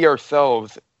just be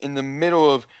ourselves in the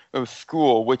middle of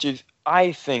school, which is,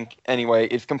 I think, anyway,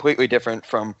 is completely different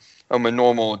from a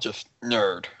normal just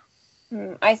nerd.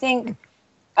 I think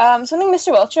something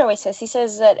Mr. Welcher always says. He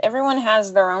says that everyone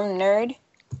has their own nerd.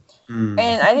 And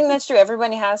I think that's true.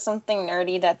 Everybody has something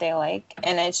nerdy that they like.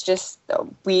 And it's just,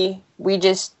 we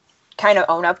just kind of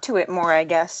own up to it more, I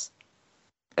guess.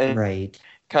 And right.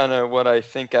 Kind of what I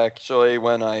think, actually,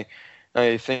 when I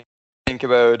think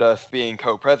about us being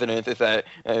co-presidents is that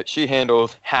she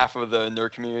handles half of the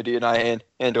nerd community and I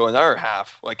handle another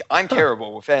half. I'm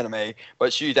terrible with anime,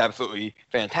 but she's absolutely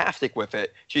fantastic with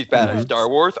it. She's bad at Star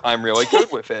Wars. I'm really good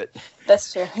with it.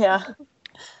 That's true, yeah.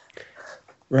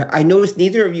 Right. I noticed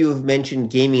neither of you have mentioned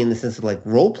gaming in the sense of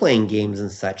role-playing games and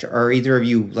such. Are either of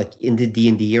you into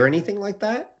D&D or anything like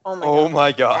that? Oh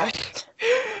my God.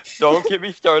 Don't get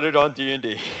me started on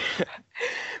D&D.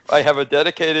 I have a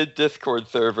dedicated Discord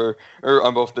server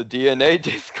on both the DNA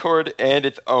Discord and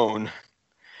its own.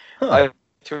 Huh.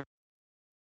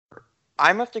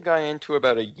 I must have gotten into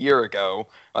about a year ago.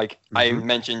 Like I Mhm.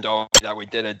 mentioned that we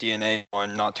did a DNA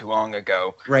one not too long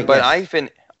ago. Right, But yes.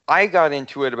 I got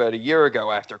into it about a year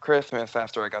ago after Christmas,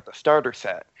 after I got the starter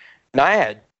set. And I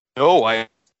had no idea.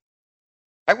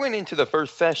 I went into the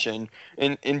first session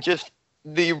and just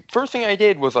the first thing I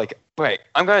did was like, wait,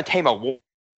 I'm gonna tame a wolf.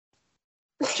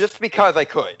 Just because I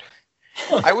could.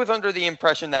 I was under the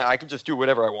impression that I could just do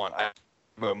whatever I want. I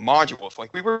modules.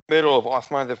 Like we were in the middle of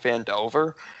Osman the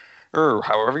Fandelver, or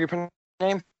however you pronounce the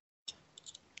name.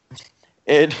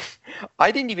 And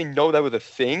I didn't even know that was a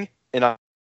thing, and I had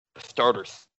a starter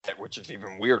set, which is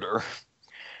even weirder.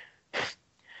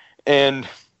 And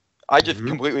I just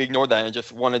completely ignored that and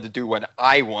just wanted to do what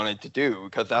I wanted to do,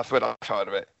 because that's what I thought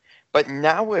of it. But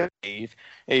nowadays,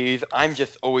 I'm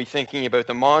just always thinking about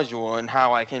the module and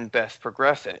how I can best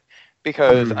progress it.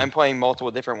 Because I'm playing multiple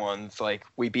different ones. Like,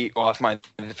 we beat Osman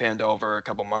the Fandelver a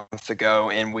couple months ago,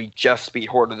 and we just beat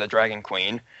Horde of the Dragon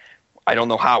Queen. I don't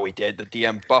know how we did. The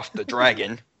DM buffed the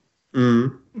dragon.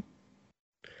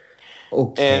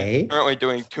 Okay. And currently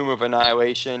doing Tomb of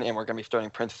Annihilation, and we're going to be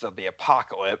starting Princess of the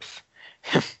Apocalypse.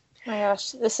 My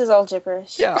gosh, this is all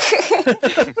gibberish. Yeah.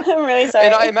 I'm really sorry.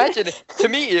 And I imagine, to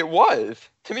me it was.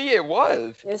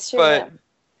 It's true, But yeah.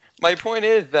 my point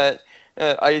is that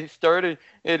I started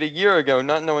it a year ago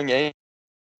not knowing anything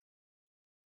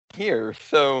here.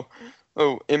 So,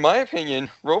 in my opinion,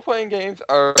 role-playing games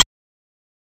are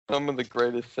some of the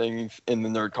greatest things in the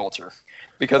nerd culture.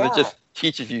 Because it just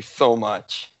teaches you so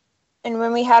much. And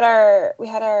when we had our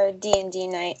D&D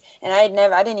night, and I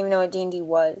didn't even know what D&D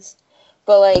was.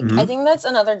 But like I think that's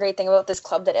another great thing about this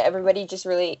club, that everybody just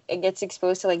really gets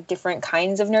exposed to like different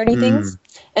kinds of nerdy things.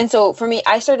 And so for me,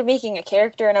 I started making a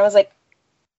character, and I was like,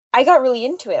 I got really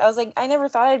into it. I was like, I never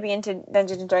thought I'd be into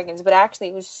Dungeons and Dragons, but actually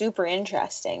it was super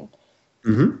interesting.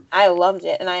 I loved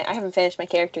it, and I haven't finished my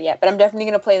character yet, but I'm definitely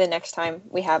going to play the next time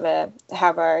we have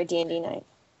our D&D night.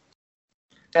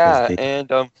 Yeah, and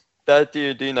that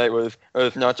D&D night was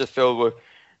not just filled with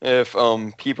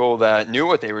people that knew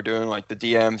what they were doing, like the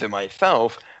DMs and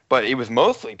myself, but it was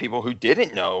mostly people who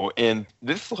didn't know, and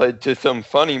this led to some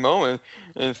funny moments,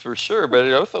 for sure, but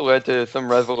it also led to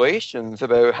some revelations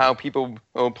about how people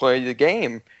play the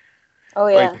game. Oh,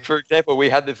 yeah. Like, for example, we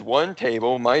had this one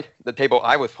table, the table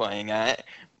I was playing at,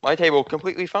 my table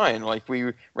completely fine. Like,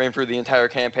 we ran through the entire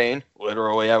campaign.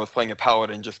 Literally, I was playing a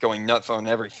paladin, just going nuts on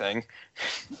everything.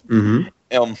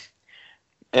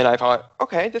 And I thought,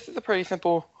 okay, this is a pretty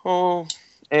simple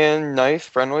and nice,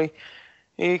 friendly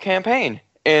campaign.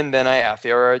 And then I asked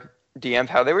the other DMs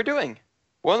how they were doing.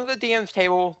 One of the DMs'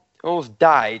 tables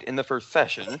died in the first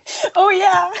session. Oh,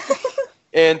 yeah.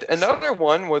 And another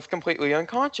one was completely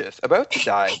unconscious, about to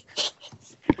die.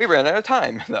 We ran out of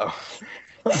time, though.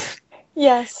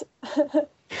 Yes.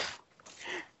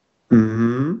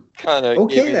 Kind of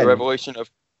gave me the revelation of,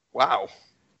 wow.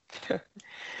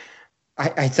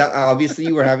 I thought obviously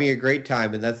you were having a great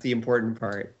time, and that's the important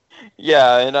part.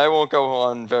 Yeah, and I won't go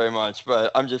on very much, but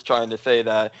I'm just trying to say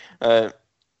that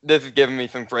this has given me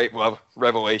some great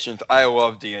revelations. I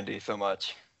love D&D so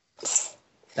much.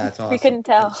 That's awesome. We couldn't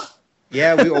tell.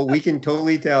 Yeah, we can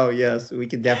totally tell. Yes, we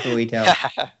can definitely tell.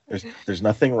 There's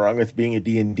nothing wrong with being a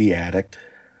D&D addict.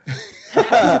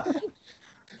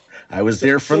 I was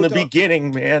there from the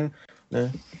beginning, man.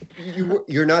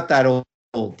 You're not that old.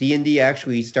 D&D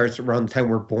actually starts around the time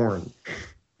we're born.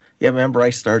 Yeah, remember I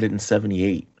started in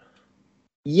 78.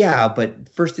 Yeah, but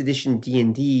first edition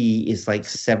D&D is like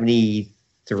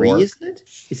 73, isn't it?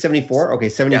 It's 74? Okay,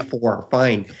 74. Yep.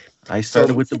 Fine. I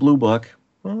started with the blue book.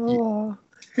 Oh.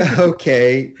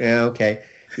 Okay.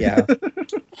 Yeah.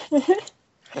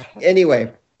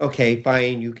 Anyway, okay,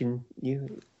 fine. You can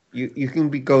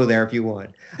go there if you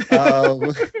want.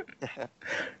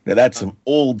 Now that's some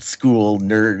old school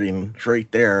nerding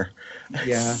right there.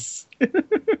 Yeah.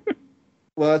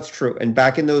 Well, that's true. And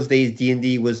back in those days,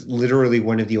 D&D was literally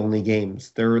one of the only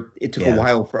games. It took a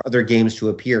while for other games to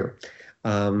appear.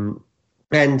 And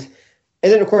then,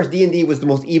 of course, D&D was the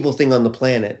most evil thing on the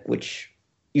planet, which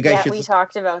you guys should... we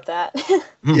talked about that.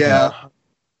 Yeah.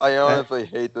 I honestly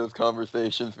hate those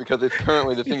conversations because it's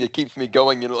currently the thing that keeps me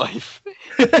going in life.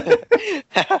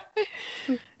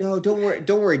 No, don't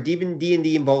worry. Even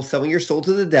D&D involves selling your soul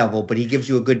to the devil, but he gives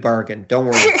you a good bargain. Don't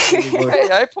worry.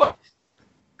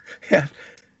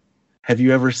 Have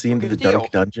you ever seen the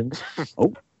Dark Dungeons?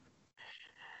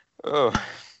 Oh,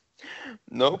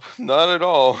 nope, not at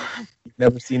all. You've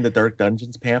never seen the Dark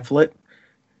Dungeons pamphlet?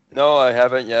 No, I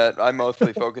haven't yet. I'm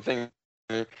mostly focusing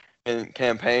on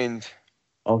campaigns.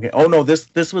 Okay. Oh no,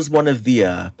 this was one of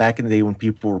the back in the day when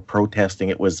people were protesting.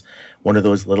 It was one of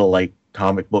those little like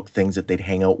comic book things that they'd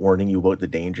hang out warning you about the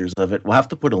dangers of it. We'll have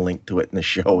to put a link to it in the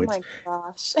show. Oh my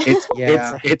gosh.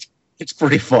 Yeah. It's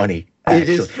pretty funny. It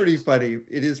is pretty funny.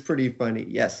 It is pretty funny.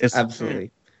 Yes,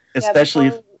 absolutely. Especially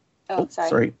if,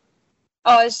 sorry.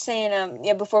 Oh, I was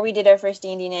saying, before we did our first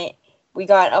D&D night, we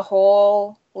got a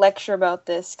whole lecture about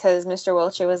this because Mr.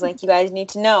 Wiltshire was like, you guys need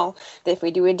to know that if we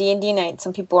do a D&D night,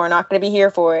 some people are not going to be here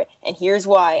for it, and here's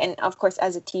why. And, of course,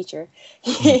 as a teacher,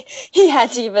 he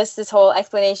had to give us this whole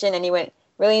explanation, and he went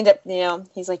really in-depth,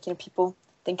 he's like, people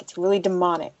think it's really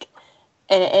demonic.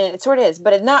 And it sort of is,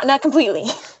 but it's not completely.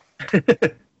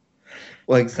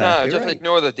 Well, exactly. No, just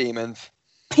ignore the demons.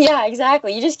 Yeah,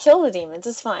 exactly. You just kill the demons.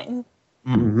 It's fine.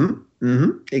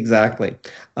 Exactly.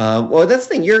 Well, that's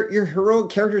the thing. Your heroic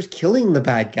character's killing the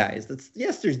bad guys.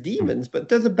 Yes, there's demons, but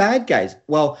they're the bad guys.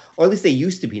 Well, or at least they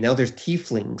used to be. Now there's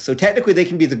tieflings, so technically they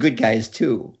can be the good guys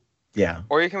too. Yeah.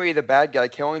 Or you can be the bad guy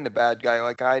killing the bad guy,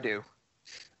 like I do.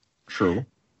 True.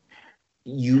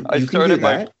 You can do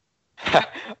that.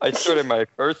 I started my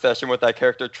first session with that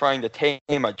character trying to tame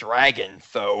a dragon.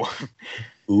 So.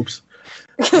 Oops.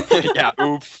 Yeah.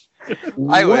 Oops.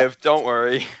 I live, don't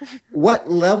worry. What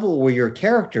level were your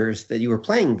characters that you were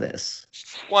playing this?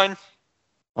 1.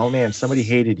 Oh man, somebody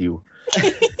hated you.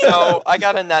 No, I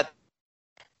got in that.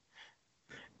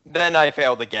 Then I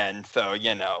failed again, so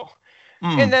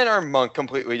And then our monk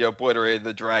completely obliterated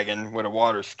the dragon with a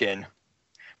water skin.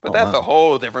 But that's a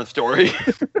whole different story.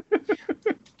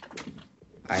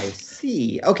 I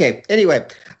see. Okay. Anyway,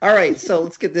 all right. So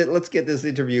let's get this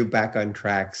interview back on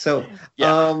track. So,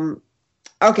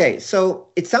 okay. So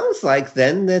it sounds like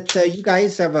then that you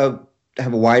guys have a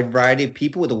wide variety of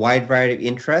people with a wide variety of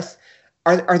interests.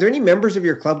 Are there any members of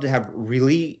your club that have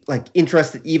really like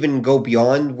interests that even go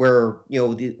beyond where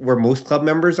where most club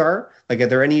members are? Like, are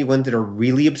there any ones that are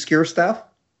really obscure stuff?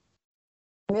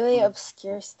 Really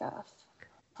obscure stuff.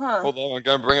 Huh. Hold on, I'm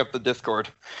gonna bring up the Discord.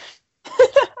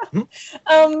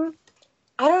 I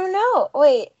don't know.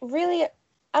 Wait, really?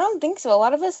 I don't think so. A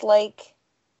lot of us like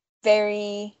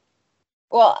at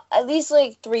least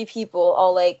like 3 people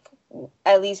all like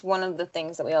at least one of the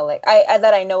things that we all like.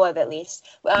 That I know of at least.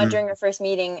 During our first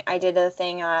meeting, I did a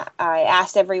thing. I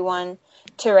asked everyone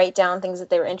to write down things that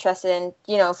they were interested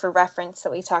in, for reference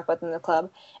that we talk about in the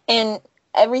club. And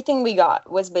everything we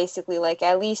got was basically like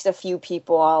at least a few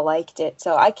people all liked it.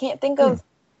 So I can't think of,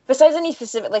 besides any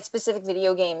specific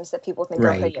video games that people think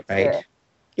are pretty obscure. Right.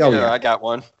 Oh, yeah. I got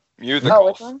one. Musicals. Oh,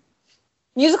 which one?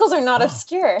 Musicals are not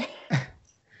obscure.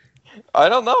 I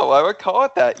don't know. I would call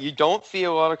it that. You don't see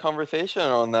a lot of conversation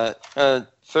on that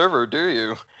server, do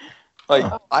you?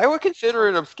 I would consider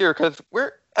it obscure because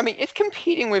it's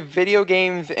competing with video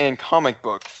games and comic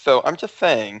books. So I'm just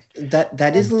saying.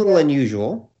 That is a little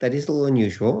unusual.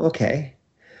 Okay.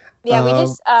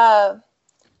 Yeah,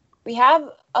 we have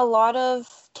a lot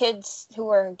of kids who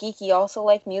are geeky also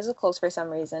like musicals for some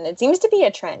reason. It seems to be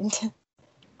a trend.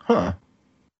 Huh.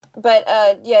 But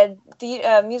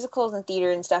musicals and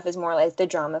theater and stuff is more like the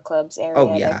drama clubs area.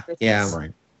 Oh yeah.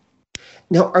 Right.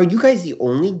 Now, are you guys the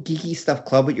only geeky stuff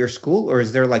club at your school, or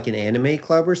is there like an anime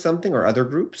club or something, or other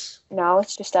groups? No,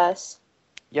 it's just us.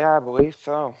 Yeah, I believe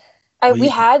so. We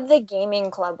had the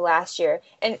gaming club last year,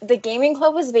 and the gaming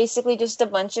club was basically just a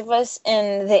bunch of us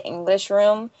in the English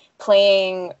room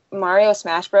playing Mario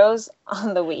Smash Bros.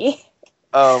 On the Wii.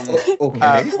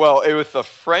 Okay. Well, it was the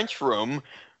French room.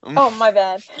 Oh, my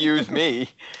bad. Excuse me.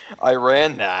 I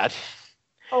ran that.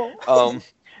 Oh.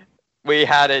 We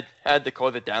had to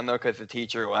close it down, though, because the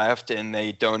teacher left, and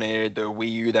they donated the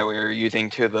Wii U that we were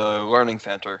using to the Learning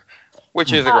Center,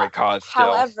 which is a great cause still.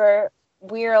 However,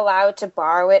 we're allowed to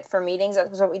borrow it for meetings. That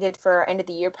was what we did for our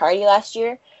end-of-the-year party last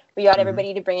year. We got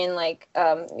everybody to bring in, Wii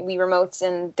remotes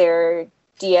and their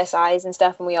DSIs and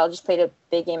stuff, and we all just played a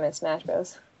big game of Smash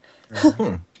Bros.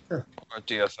 Our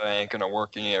DSI ain't gonna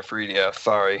work in a 3DS,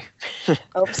 sorry.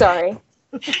 Oh, sorry.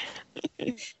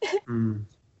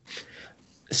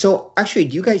 So, actually,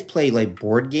 do you guys play,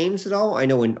 board games at all? I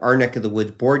know in our neck of the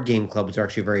woods, board game clubs are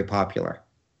actually very popular.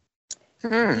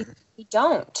 We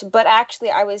don't, but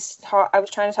actually, I was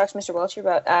trying to talk to Mr. Welcher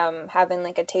about having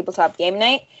a tabletop game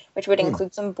night, which would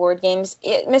include some board games.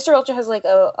 Mr. Welcher has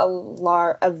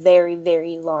a very,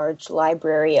 very large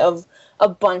library of a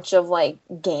bunch of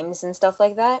games and stuff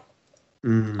like that. I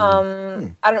don't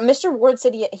know. Mr. Ward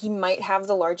said he might have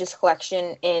the largest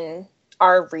collection in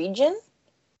our region.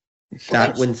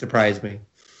 That wouldn't surprise me.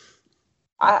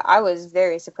 I was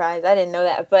very surprised. I didn't know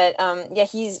that, but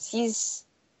he's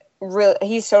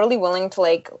he's totally willing to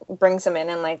like bring some in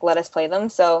and like let us play them.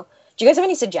 So, do you guys have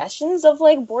any suggestions of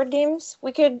like board games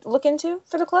we could look into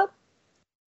for the club?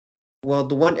 Well,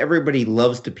 the one everybody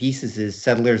loves to pieces is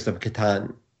Settlers of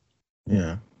Catan.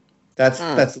 Yeah.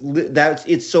 That's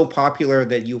it's so popular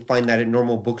that you'll find that in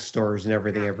normal bookstores and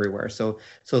everything everywhere. So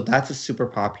that's a super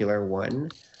popular one.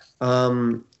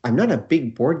 I'm not a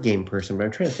big board game person, but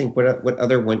I'm trying to think what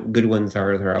other good ones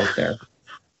are there out there.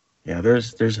 Yeah,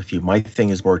 there's a few. My thing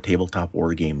is more tabletop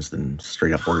board games than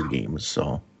straight up board games.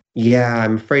 So yeah,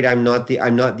 I'm afraid I'm not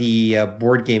the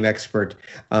board game expert.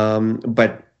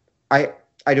 But I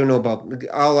don't know about.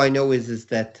 All I know is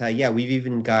that we've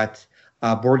even got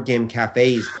board game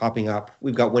cafes popping up.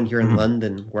 We've got one here in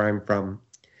London where I'm from,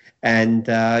 and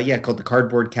called the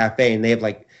Cardboard Cafe, and they have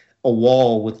like a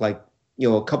wall with like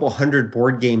a couple hundred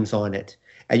board games on it,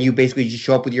 and you basically just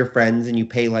show up with your friends and you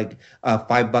pay like a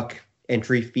 $5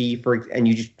 entry fee and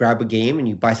you just grab a game and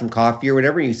you buy some coffee or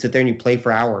whatever and you sit there and you play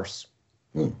for hours.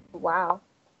 Wow.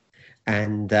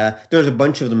 And there's a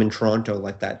bunch of them in Toronto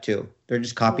like that too. They're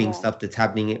just copying stuff that's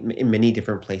happening in many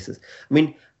different places. I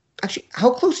mean, actually,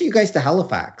 how close are you guys to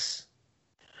Halifax?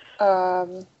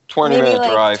 20-minute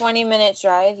drive. 20-minute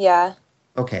drive, yeah.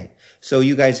 Okay, so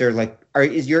you guys are like, are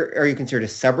you considered a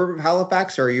suburb of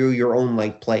Halifax, or are you your own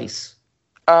like place?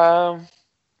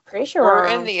 Pretty sure we're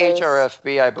in the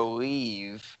HRFB, I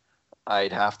believe.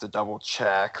 I'd have to double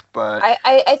check, but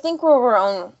I think we're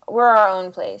our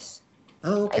own place.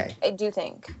 Oh, okay. I do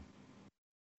think.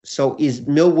 So is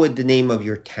Millwood the name of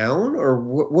your town, or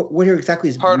what exactly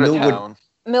is part Millwood? Of town?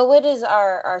 Millwood is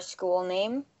our school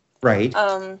name. Right.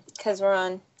 Because we're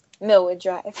on Millwood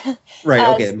Drive. Right.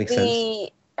 Okay, that makes sense.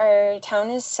 Our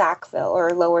town is Sackville,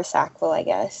 or Lower Sackville, I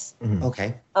guess. Mm-hmm.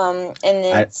 Okay.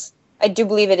 And I do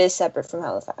believe it is separate from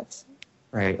Halifax.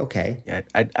 Right. Okay. Yeah,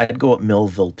 I'd go at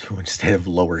Millville too instead of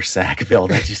Lower Sackville.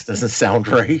 That just doesn't sound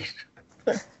right.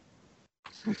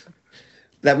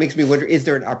 That makes me wonder: is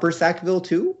there an Upper Sackville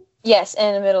too? Yes,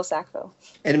 and a Middle Sackville.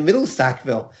 And a Middle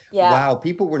Sackville. Yeah. Wow,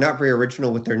 people were not very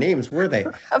original with their names, were they?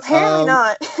 Apparently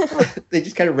not. They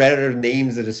just kind of ran out of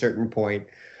names at a certain point.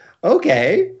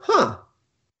 Okay. Huh.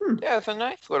 Yeah, it's a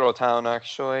nice little town,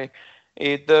 actually.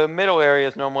 The middle area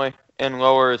is normally, and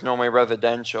lower is normally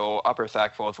residential. Upper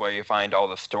Sackville is where you find all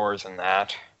the stores and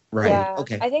that. Right. Yeah.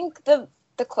 Okay. I think the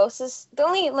closest, the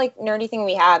only like nerdy thing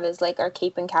we have is like our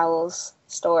Cape and Cowell's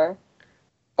store.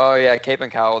 Oh yeah, Cape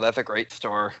and Cowell, that's a great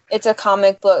store. It's a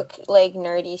comic book like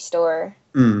nerdy store.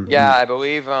 Mm-hmm. Yeah, I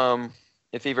believe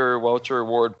it's either Welcher or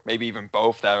Ward, maybe even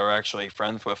both, that are actually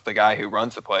friends with the guy who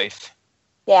runs the place.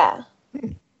 Yeah.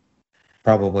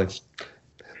 Probably.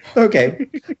 Okay.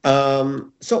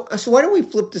 So why don't we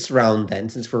flip this around then,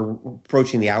 since we're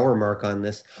approaching the hour mark on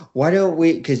this? Why don't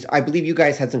we, because I believe you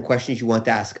guys had some questions you want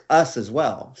to ask us as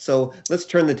well. So let's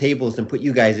turn the tables and put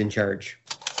you guys in charge.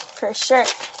 For sure.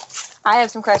 I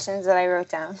have some questions that I wrote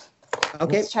down.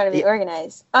 Okay. Just trying to be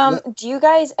organized. Do you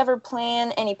guys ever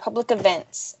plan any public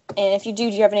events? And if you do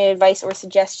you have any advice or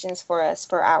suggestions for us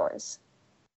for ours?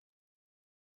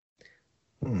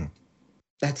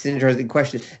 That's an interesting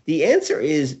question. The answer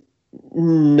is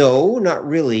no, not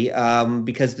really,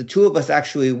 because the two of us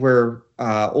actually were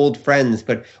old friends,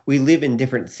 but we live in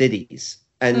different cities.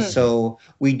 And so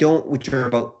we don't, which are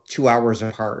about 2 hours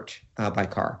apart by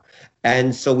car.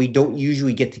 And so we don't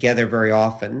usually get together very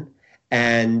often.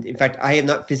 And in fact, I have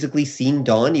not physically seen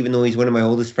Don, even though he's one of my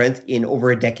oldest friends, in over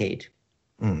a decade.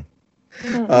 So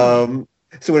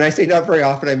when I say not very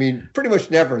often, I mean pretty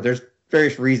much never. There's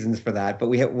various reasons for that,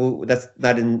 but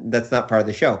that's not part of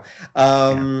the show.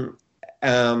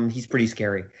 He's pretty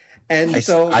scary. And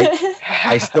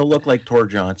I still look like Tor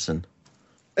Johnson.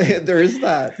 There is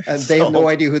that. And they have no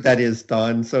idea who that is,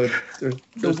 Don. So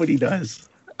nobody does.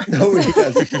 Nobody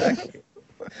does, exactly.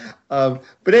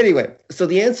 But anyway, so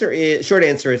the short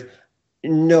answer is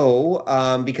no,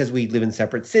 because we live in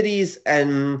separate cities,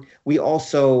 and we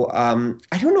also, I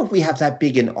don't know if we have that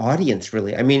big an audience,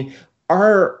 really. I mean,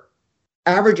 our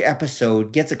average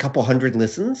episode gets a couple hundred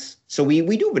listens, so we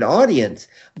do have an audience,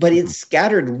 but it's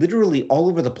scattered literally all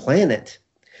over the planet.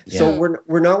 Yeah. So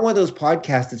we're not one of those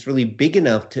podcasts that's really big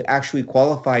enough to actually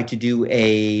qualify to do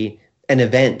an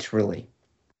event, really.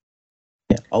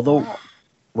 Yeah, although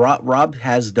Rob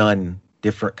has done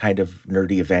different kind of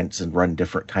nerdy events and run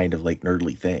different kind of like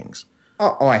nerdly things.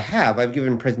 Oh, I have. I've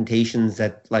given presentations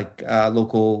at like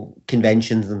local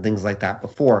conventions and things like that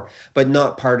before, but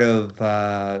not part of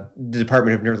the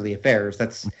Department of Nerdly Affairs.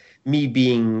 That's me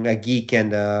being a geek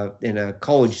and a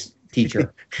college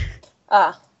teacher.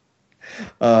 That's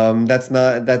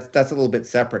a little bit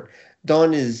separate.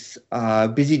 Don is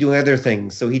busy doing other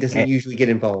things, so he doesn't usually get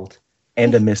involved.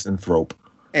 And a misanthrope.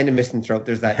 And a misanthrope,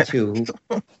 there's that too.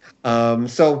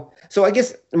 So I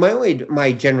guess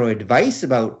my general advice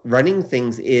about running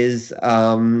things is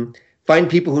find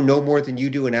people who know more than you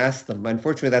do and ask them.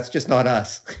 Unfortunately, that's just not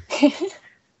us.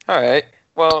 All right.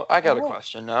 Well, I got a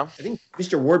question now. I think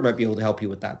Mr. Ward might be able to help you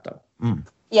with that, though.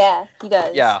 Yeah, he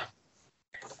does. Yeah.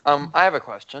 I have a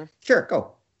question. Sure,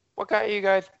 go. What got you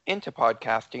guys into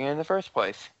podcasting in the first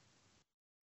place?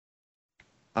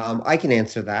 I can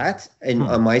answer that,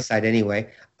 on my side anyway.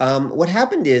 What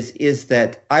happened is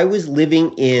that I was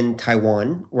living in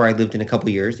Taiwan, where I lived in a couple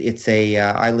of years. It's a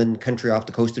island country off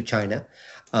the coast of China.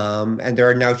 And there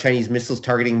are now Chinese missiles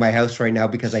targeting my house right now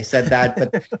because I said that,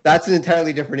 but that's an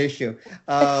entirely different issue.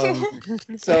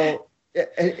 So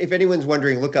if anyone's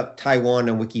wondering, look up Taiwan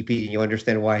on Wikipedia and you'll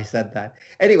understand why I said that.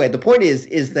 Anyway, the point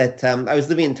is that I was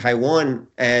living in Taiwan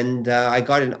and I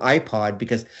got an iPod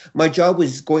because my job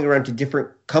was going around to different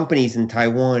companies in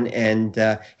Taiwan and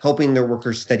helping their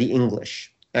workers study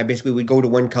English. I basically would go to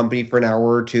one company for an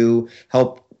hour or two,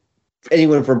 help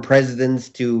anyone from presidents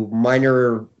to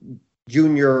minor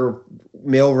junior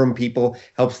mailroom people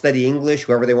help study English,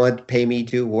 whoever they wanted to pay me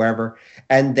to, whoever.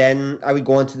 And then I would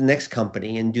go on to the next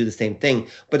company and do the same thing.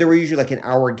 But there were usually like an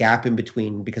hour gap in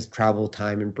between because of travel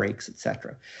time and breaks,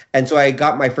 etc. And so I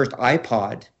got my first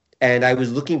iPod and I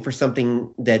was looking for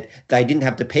something that I didn't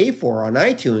have to pay for on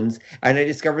iTunes. And I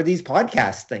discovered these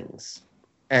podcast things.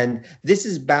 And this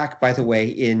is back, by the way,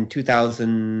 in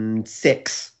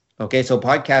 2006. Okay, so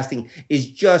podcasting is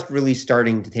just really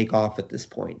starting to take off at this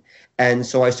point. And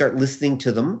so I start listening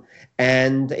to them.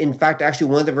 And in fact,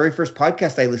 actually, one of the very first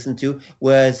podcasts I listened to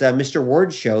was Mr.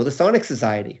 Ward's show, The Sonic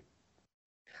Society.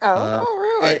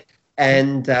 Oh, really?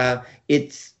 And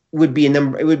it would be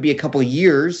a couple of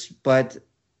years, but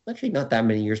actually not that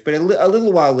many years, but a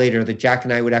little while later that Jack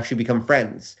and I would actually become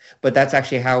friends. But that's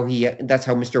actually that's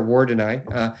how Mr. Ward and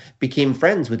I became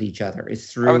friends with each other.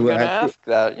 It's through I was going to ask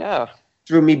that, yeah.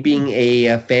 Through me being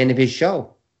a fan of his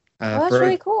show. That's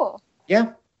really cool.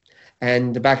 Yeah.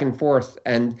 And back and forth.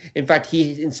 And in fact,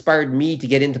 he inspired me to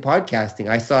get into podcasting.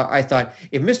 I thought,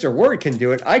 if Mr. Ward can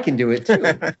do it, I can do it too.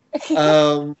 It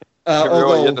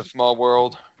really is a small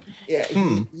world. Yeah,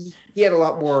 he had a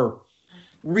lot more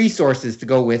resources to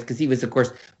go with because he was, of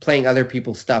course, playing other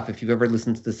people's stuff. If you've ever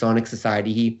listened to the Sonic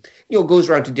Society, he goes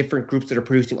around to different groups that are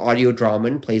producing audio drama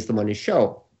and plays them on his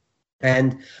show.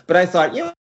 But I thought,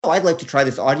 I'd like to try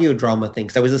this audio drama thing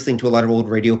because I was listening to a lot of old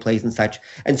radio plays and such.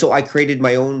 And so I created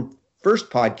my own first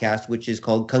podcast, which is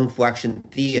called Kung Fu Action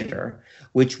Theater,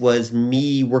 which was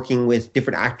me working with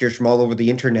different actors from all over the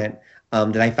internet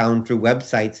that I found through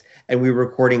websites. And we were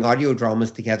recording audio dramas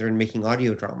together and making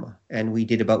audio drama. And we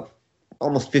did about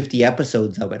almost 50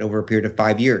 episodes of it over a period of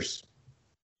 5 years.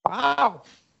 Wow.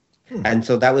 And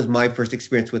so that was my first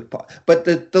experience with. But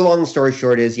the long story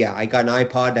short is, I got an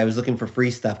iPod. I was looking for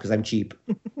free stuff because I'm cheap.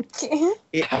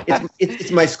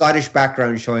 It's my Scottish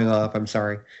background showing off. I'm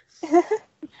sorry.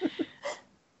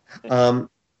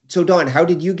 So Don, how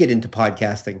did you get into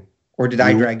podcasting, or did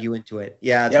I drag you into it?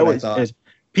 Yeah, that's what I thought.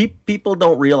 People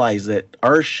don't realize that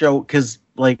our show, because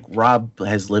like Rob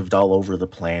has lived all over the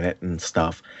planet and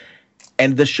stuff.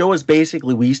 And the show is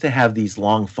basically, we used to have these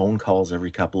long phone calls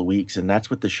every couple of weeks, and that's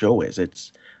what the show is.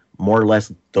 It's more or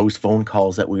less those phone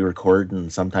calls that we record,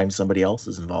 and sometimes somebody else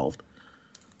is involved.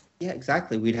 Yeah,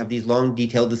 exactly. We'd have these long,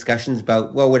 detailed discussions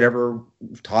about, whatever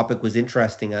topic was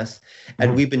interesting us.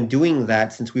 And we've been doing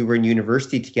that since we were in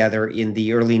university together in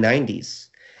the early 90s.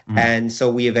 And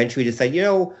so we eventually decided,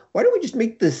 why don't we just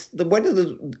make this, why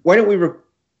don't we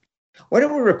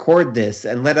record this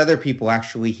and let other people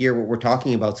actually hear what we're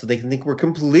talking about so they can think we're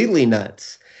completely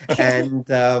nuts?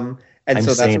 And I'm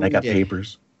so saying that's I got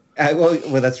papers.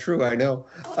 Well, that's true. I know.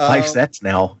 5 sets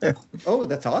now. Oh,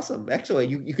 that's awesome. Actually,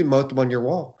 you can mount them on your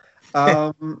wall.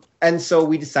 And so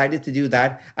we decided to do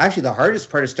that. Actually, the hardest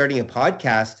part of starting a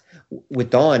podcast with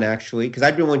Don, actually, because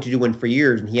I'd been wanting to do one for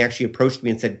years, and he actually approached me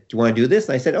and said, "Do you want to do this?"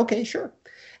 And I said, "Okay, sure."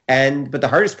 But the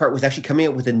hardest part was actually coming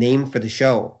up with a name for the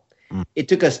show. It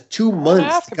took us 2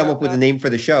 months to come up with a name for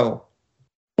the show.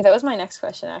 That was my next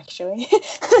question, actually.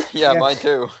 Yeah, mine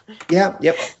too. Yeah,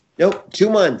 yep. Nope, 2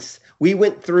 months. We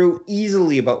went through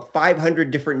easily about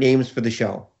 500 different names for the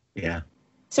show. Yeah.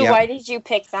 So why did you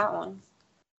pick that one?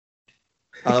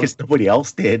 Because nobody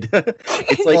else did.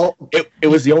 It's like it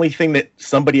was the only thing that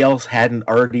somebody else hadn't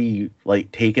already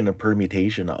taken a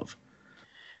permutation of.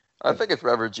 I think it's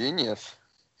rather genius.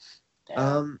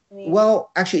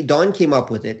 Well, actually, Don came up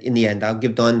with it in the end. I'll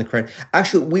give Don the credit.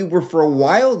 Actually, we were, for a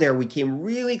while there, we came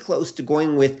really close to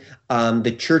going with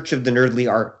the Church of the Nerdly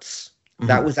Arts.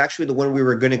 That was actually the one we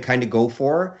were going to kind of go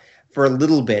for a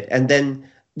little bit. And then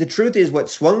the truth is, what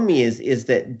swung me is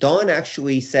that Don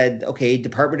actually said, okay,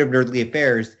 Department of Nerdly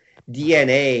Affairs,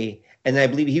 DNA, and I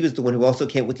believe he was the one who also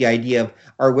came up with the idea of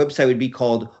our website would be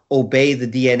called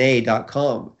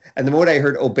obeythedna.com. And the moment I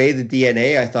heard Obey the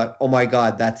DNA, I thought, oh my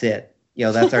God, that's it.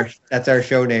 That's our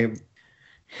show name.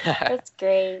 That's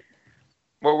great.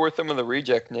 What were some of the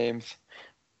reject names?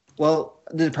 Well,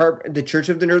 the Church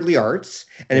of the Nerdly Arts,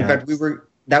 and in fact,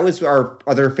 that was our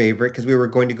other favorite because we were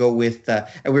going to go with, and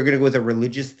we were going to go with a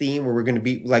religious theme where we were going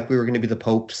to be the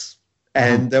popes,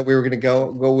 and we were going to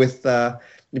go with the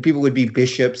people would be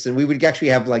bishops, and we would actually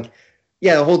have the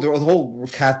whole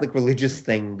Catholic religious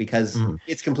thing because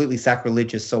it's completely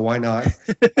sacrilegious, so why not?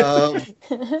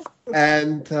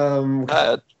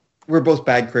 We're both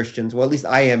bad Christians. Well, at least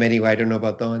I am anyway. I don't know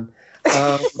about Don.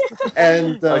 I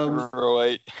can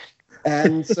relate.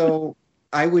 And so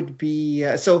I would be.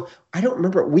 So I don't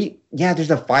remember. There's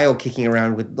a file kicking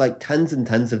around with tons and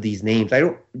tons of these names.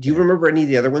 Do you remember any of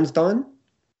the other ones, Don?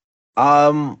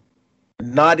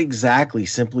 Not exactly.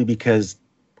 Simply because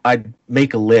I'd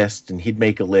make a list and he'd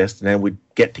make a list, and then we'd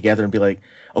get together and be like,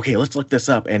 okay, let's look this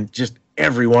up, and just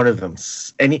every one of them,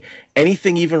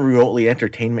 anything even remotely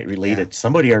entertainment related,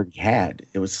 somebody already had.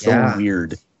 It was so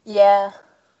weird. Yeah.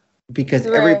 Because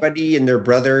everybody and their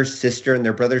brother, sister, and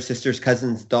their brother, sister's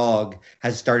cousin's dog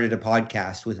has started a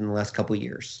podcast within the last couple of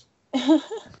years.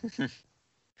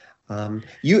 I'm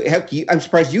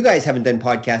surprised you guys haven't done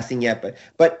podcasting yet,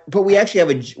 but we actually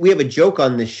have a joke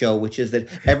on this show, which is that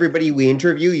everybody we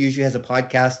interview usually has a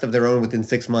podcast of their own within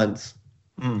 6 months.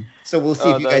 So we'll see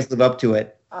if you guys live up to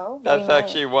it. Oh, that's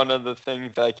actually one of the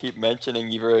things I keep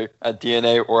mentioning either at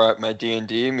DNA or at my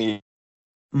D&D meeting.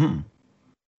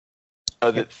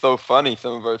 It's so funny,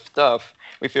 some of our stuff.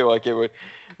 We feel like it would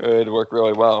work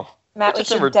really well. Matt, we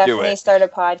should definitely start a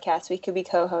podcast. We could be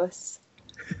co-hosts.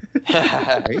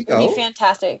 There you go. It would be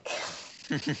fantastic.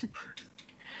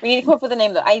 We need to come up with a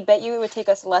name, though. I bet you it would take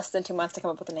us less than 2 months to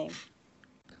come up with a name.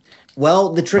 Well,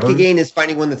 the trick again is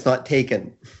finding one that's not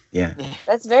taken. Yeah.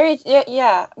 That's very,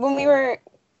 yeah. When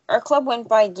our club went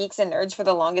by Geeks and Nerds for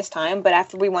the longest time, but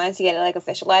after we wanted to get it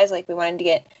officialized, we wanted to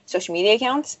get social media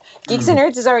accounts. Geeks and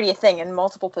Nerds is already a thing in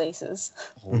multiple places.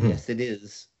 Oh, yes, it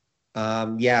is.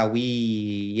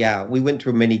 We went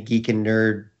through many Geek and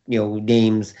Nerd,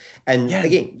 names, and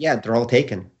again, they're all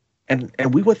taken. And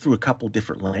we went through a couple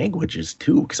different languages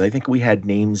too, because I think we had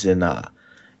names in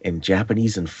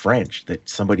Japanese and French that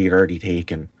somebody had already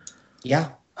taken. Yeah.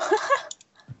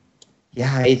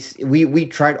 Yeah, we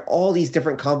tried all these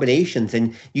different combinations,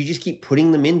 and you just keep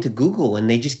putting them into Google, and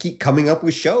they just keep coming up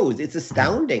with shows. It's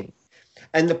astounding.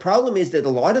 And the problem is that a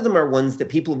lot of them are ones that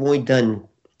people have only done.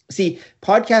 See,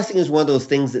 podcasting is one of those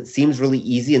things that seems really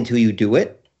easy until you do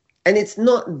it, and it's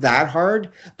not that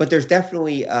hard. But there's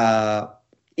definitely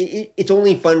it's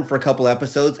only fun for a couple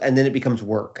episodes, and then it becomes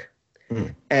work.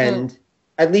 And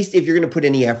at least if you're going to put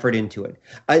any effort into it,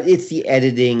 it's the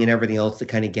editing and everything else that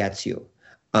kind of gets you.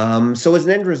 So as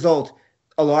an end result,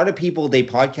 a lot of people, they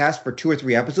podcast for 2 or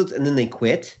 3 episodes and then they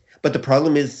quit. But the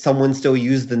problem is someone still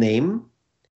used the name.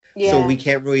 Yeah. So we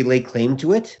can't really lay claim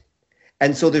to it.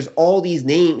 And so there's all these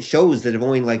shows that have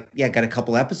only got a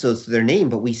couple episodes to their name,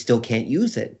 but we still can't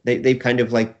use it. They've kind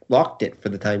of locked it for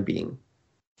the time being.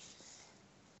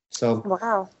 So.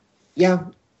 Wow. Yeah.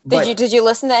 Did you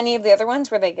listen to any of the other ones?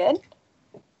 Were they good?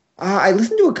 I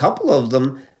listened to a couple of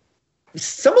them.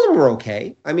 Some of them were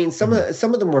okay. I mean, some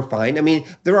of them were fine. I mean,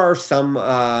 there are some.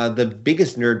 The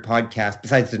biggest nerd podcast,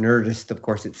 besides the Nerdist, of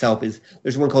course, itself,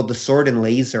 there's one called The Sword and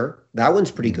Laser. That one's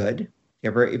pretty good.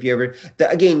 These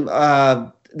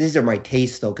are my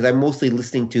tastes though, because I'm mostly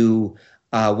listening to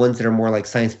ones that are more like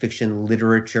science fiction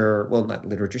literature. Well, not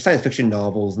literature, science fiction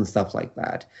novels and stuff like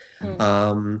that. Some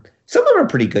of them are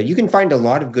pretty good. You can find a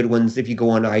lot of good ones if you go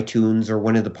on iTunes or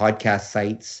one of the podcast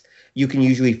sites. You can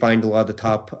usually find a lot of the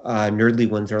top nerdly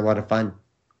ones are a lot of fun.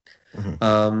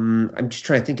 I'm just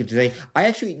trying to think of today.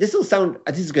 This is going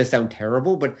to sound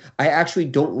terrible, but I actually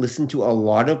don't listen to a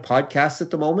lot of podcasts at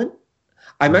the moment.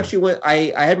 I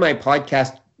had my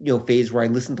podcast phase where I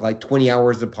listened to 20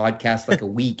 hours of podcasts a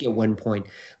week at one point,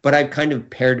 but I've kind of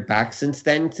pared back since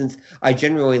then, since I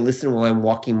generally listen while I'm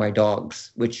walking my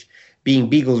dogs, which being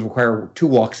beagles require 2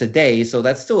 walks a day, so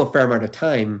that's still a fair amount of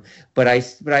time. But I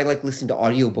like listening to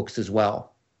audiobooks as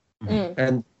well.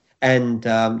 And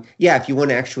if you want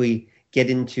to actually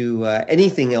get into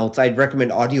anything else, I'd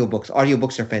recommend audiobooks.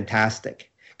 Audiobooks are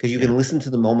fantastic because you can listen to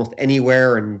them almost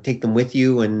anywhere and take them with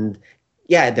you. And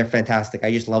they're fantastic.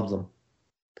 I just love them.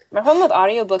 My problem with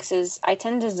audiobooks is I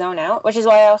tend to zone out, which is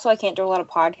why I can't do a lot of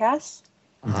podcasts.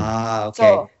 Okay.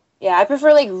 So, I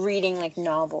prefer reading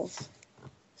novels.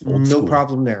 Old No school.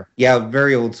 problem there. Yeah,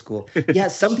 very old school. Yeah,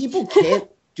 some people can't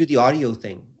do the audio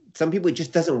thing. Some people it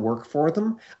just doesn't work for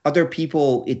them. Other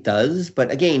people it does.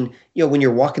 But again, when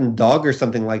you're walking the dog or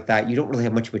something like that, you don't really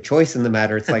have much of a choice in the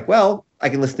matter. It's like, well, I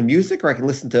can listen to music or I can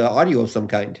listen to audio of some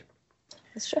kind.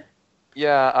 That's true.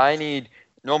 Yeah,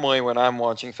 normally when I'm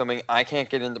watching something, I can't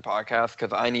get into podcasts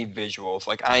because I need visuals.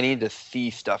 Like, I need to see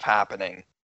stuff happening.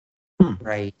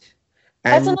 Right.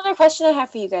 That's And another question I have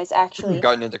for you guys, actually.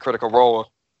 Gotten into Critical Role.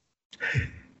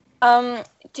 Have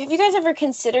you guys ever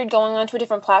considered going onto a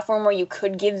different platform where you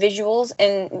could give visuals,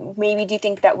 and maybe do you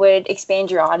think that would expand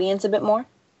your audience a bit more?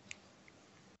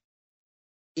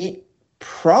 it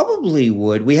probably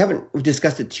would. We haven't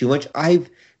discussed it too much. I've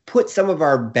put some of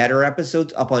our better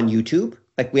episodes up on YouTube.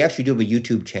 Like we actually do have a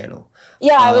YouTube channel.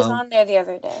 Yeah, I was on there the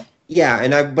other day.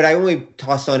 Yeah, but I only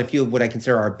tossed on a few of what I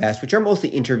consider our best, which are mostly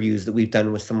interviews that we've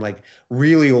done with some like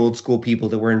really old school people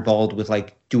that were involved with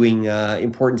like doing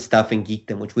important stuff in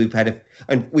geekdom, which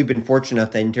and we've been fortunate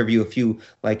enough to interview a few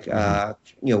like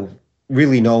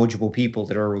really knowledgeable people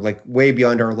that are like way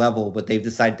beyond our level, but they've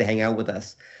decided to hang out with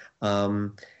us.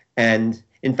 And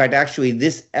in fact, actually,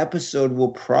 this episode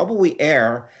will probably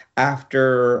air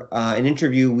after an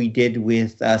interview we did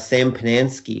with Sam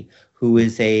Panansky, who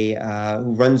is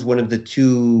who runs one of the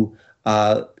two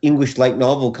English light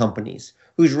novel companies,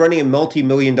 who's running a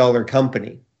multi-million-dollar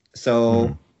company.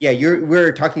 So yeah,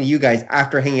 we're talking to you guys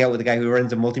after hanging out with a guy who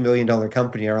runs a multi-million-dollar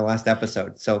company in our last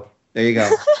episode. So there you go.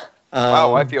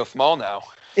 Wow, I feel small now.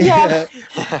 Yeah.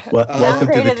 Welcome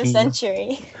to Downgrade the of the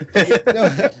century.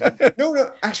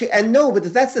 No, actually,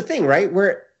 but that's the thing, right?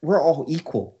 We're all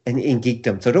equal in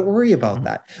geekdom, so don't worry about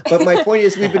that. But my point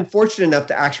is, we've been fortunate enough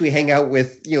to actually hang out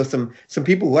with some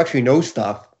people who actually know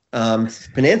stuff.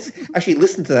 Penance actually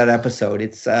listened to that episode.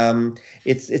 It's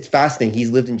fascinating.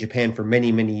 He's lived in Japan for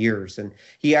many years, and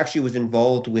he actually was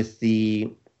involved with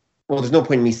the. Well, there's no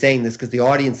point in me saying this because the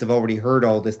audience have already heard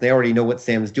all this. They already know what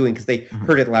Sam's doing because they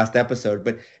heard it last episode.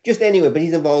 But just anyway,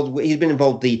 he's been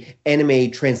involved with the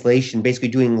anime translation, basically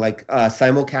doing like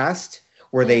simulcast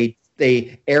where they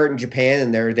air it in Japan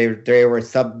and they were a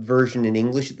sub version in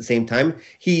English at the same time.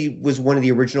 He was one of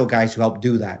the original guys who helped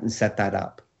do that and set that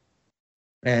up.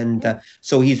 And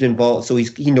so he's involved. So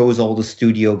he knows all the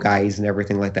studio guys and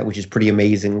everything like that, which is pretty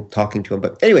amazing talking to him.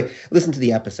 But anyway, listen to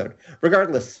the episode.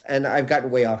 Regardless, and I've gotten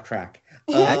way off track.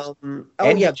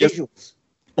 Visuals.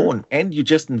 Oh, and you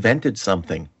just invented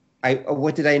something.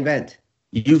 What did I invent?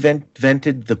 You've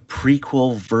invented the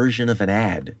prequel version of an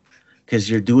ad, because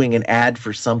you're doing an ad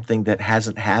for something that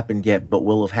hasn't happened yet, but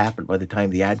will have happened by the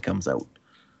time the ad comes out.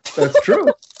 That's true.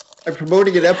 I'm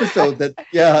promoting an episode that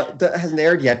hasn't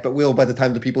aired yet, but will by the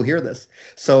time the people hear this.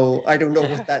 So I don't know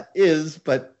what that is,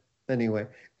 but anyway,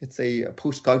 it's a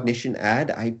post-cognition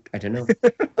ad. I don't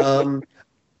know.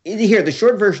 Here, the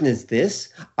short version is this.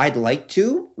 I'd like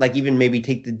to, like, even maybe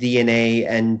take the DNA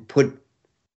and put.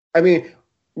 I mean,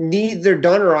 neither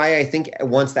Don or I think,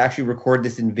 wants to actually record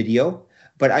this in video.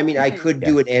 But I mean, I could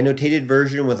do an annotated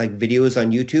version with like videos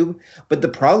on YouTube. But the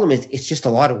problem is, it's just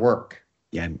a lot of work.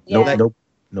 Yeah.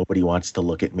 Nobody wants to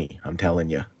look at me. I'm telling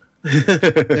you.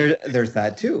 There's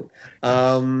that too.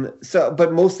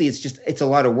 But mostly it's a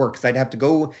lot of work. So I'd have to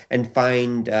go and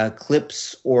find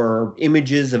clips or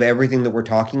images of everything that we're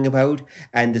talking about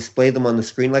and display them on the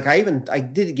screen. Like I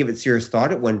did give it serious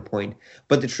thought at one point,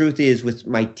 but the truth is, with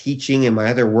my teaching and my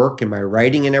other work and my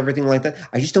writing and everything like that,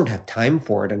 I just don't have time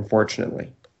for it,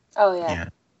 unfortunately. Oh yeah.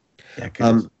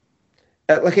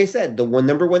 Like I said, the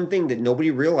number one thing that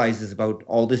nobody realizes about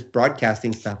all this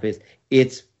broadcasting stuff is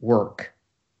it's work.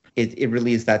 It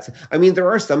really is that. I mean,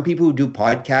 there are some people who do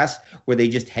podcasts where they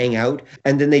just hang out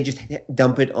and then they just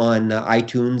dump it on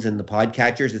iTunes and the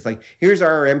podcatchers. It's like, here's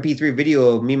our MP3 video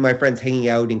of me and my friends hanging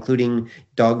out, including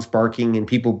dogs barking and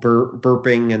people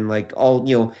burping and like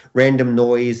all, random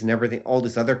noise and everything, all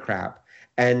this other crap.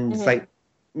 And it's like,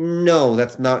 no,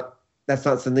 that's not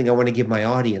something I want to give my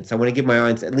audience. I want to give my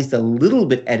audience at least a little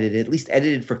bit edited, at least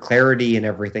edited for clarity and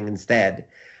everything instead.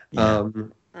 Yeah.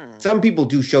 Some people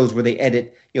do shows where they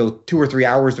edit, 2 or 3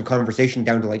 hours of conversation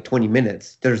down to like 20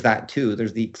 minutes. There's that too.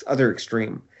 There's the other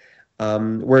extreme.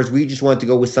 Whereas we just want to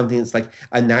go with something that's like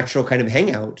a natural kind of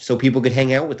hangout, so people could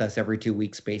hang out with us every 2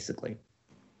 weeks, basically.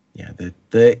 Yeah,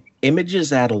 the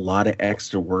images add a lot of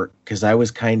extra work, because I was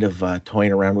kind of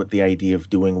toying around with the idea of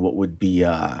doing what would be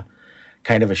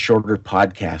kind of a shorter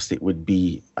podcast. It would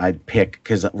be, I'd pick,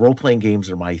 because role-playing games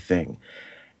are my thing.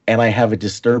 And I have a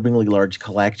disturbingly large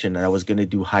collection, and I was going to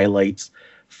do highlights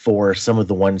for some of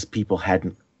the ones people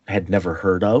had never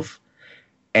heard of.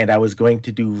 and I was going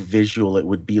to do visual. It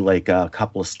would be like a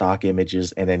couple of stock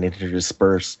images and then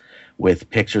interdisperse with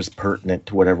pictures pertinent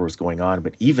to whatever was going on.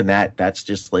 But even that's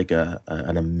just like an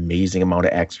amazing amount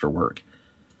of extra work.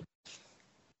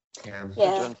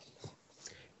 Yeah.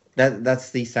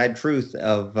 That's the sad truth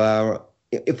of,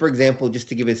 if, for example, just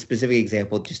to give a specific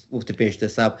example, just to finish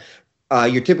this up,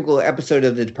 your typical episode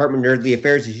of the Department of Nerdly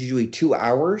Affairs is usually 2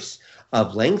 hours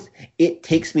of length. It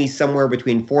takes me somewhere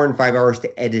between 4 and 5 hours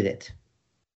to edit it.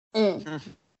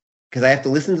 Because I have to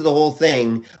listen to the whole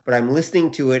thing, but I'm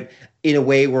listening to it in a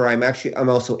way where I'm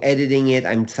also editing it.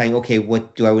 I'm saying, okay,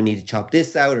 what do I need to chop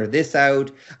this out or this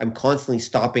out? I'm constantly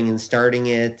stopping and starting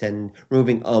it and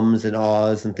removing ums and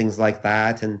ahs and things like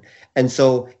that. And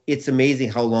so it's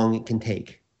amazing how long it can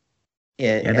take.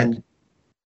 Go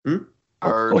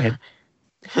ahead.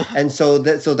 And so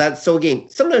again,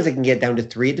 sometimes I can get down to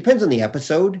 3. It depends on the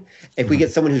episode. If we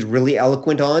get someone who's really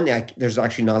eloquent on, there's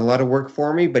actually not a lot of work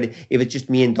for me. But if it's just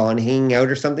me and Don hanging out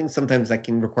or something, sometimes that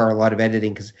can require a lot of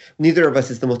editing because neither of us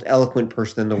is the most eloquent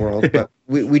person in the world, but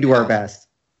we do our best.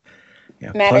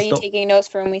 Yeah. Matt, are you taking notes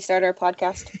for when we start our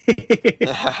podcast?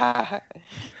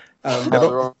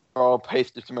 They're all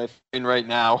pasted to my screen right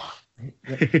now.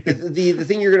 The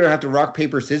thing you're going to have to rock,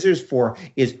 paper, scissors for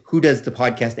is who does the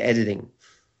podcast editing.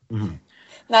 Mm-hmm.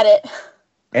 Not it.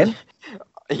 And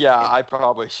I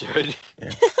probably should.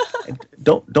 Yeah.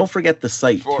 Don't forget the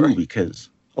site too, because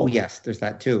yes, there's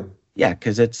that too. Yeah,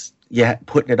 because it's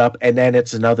putting it up, and then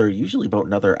it's usually about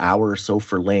another hour or so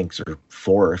for links, or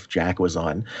 4 if Jack was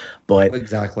on. But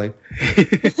exactly.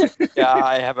 Yeah,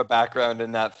 I have a background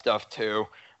in that stuff too.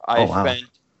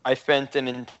 I spent an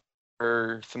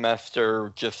entire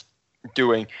semester just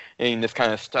doing this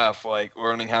kind of stuff, like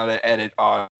learning how to edit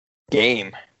a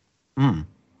game. Mm.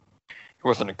 It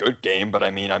wasn't a good game, but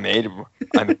I made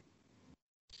it.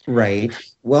 Right.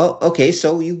 Well, okay,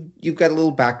 so you've got a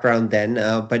little background then,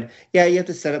 but yeah, you have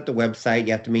to set up the website,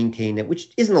 you have to maintain it,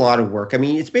 which isn't a lot of work. I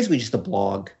mean, it's basically just a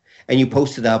blog, and you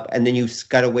post it up, and then you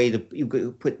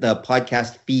put the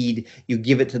podcast feed, you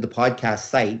give it to the podcast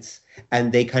sites,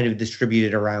 and they kind of distribute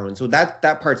it around. So that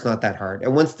part's not that hard.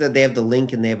 And once they have the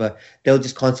link, and they'll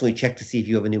just constantly check to see if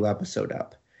you have a new episode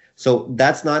up. So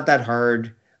that's not that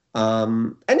hard,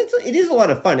 and it is a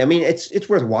lot of fun. I mean, it's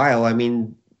worthwhile. I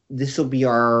mean, this will be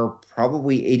our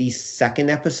probably 82nd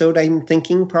episode, I'm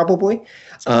thinking, probably.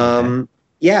 Okay.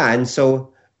 Yeah,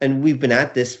 and we've been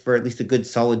at this for at least a good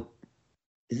solid.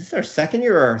 Is this our second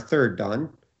year or our third, Don?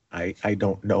 I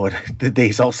don't know. The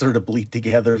days all sort of bleed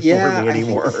together for me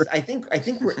anymore. I think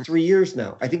we're at 3 years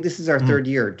now. I think this is our third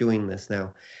year doing this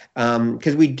now,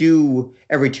 because we do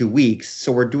every 2 weeks.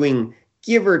 So we're doing,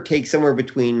 give or take, somewhere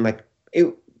between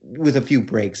with a few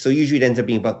breaks. So usually it ends up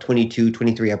being about 22,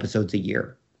 23 episodes a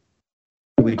year.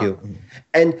 We do.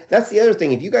 And that's the other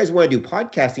thing. If you guys want to do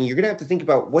podcasting, you're going to have to think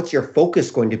about what's your focus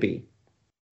going to be.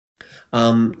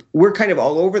 We're kind of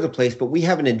all over the place, but we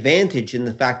have an advantage in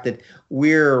the fact that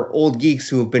we're old geeks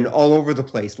who have been all over the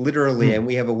place, literally, and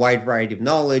we have a wide variety of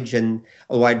knowledge and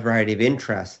a wide variety of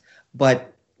interests.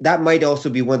 But that might also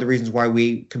be one of the reasons why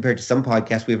compared to some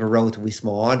podcasts, we have a relatively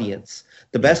small audience.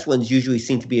 The best ones usually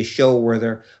seem to be a show where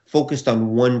they're focused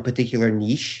on one particular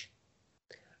niche.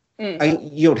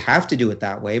 You don't have to do it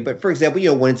that way, but for example,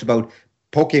 when it's about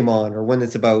Pokemon or when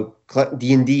it's about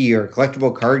D&D or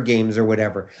collectible card games or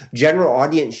whatever, general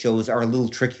audience shows are a little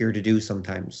trickier to do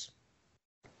sometimes.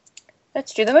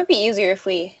 That's true. That might be easier if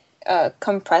we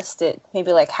compressed it,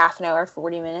 maybe like half an hour,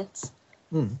 40 minutes.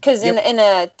 Because in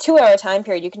a 2-hour time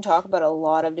period, you can talk about a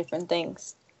lot of different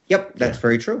things. Yep, that's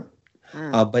very true.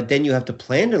 But then you have to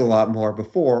plan it a lot more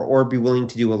before, or be willing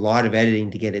to do a lot of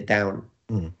editing to get it down.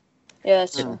 Yeah,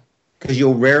 that's true. Because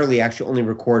you'll rarely actually only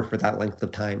record for that length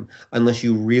of time unless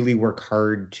you really work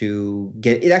hard to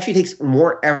get it. Actually takes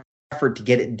more effort to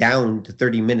get it down to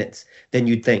 30 minutes than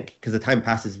you'd think, because the time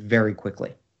passes very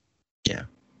quickly. Yeah.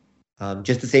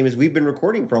 Just the same as we've been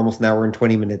recording for almost an hour and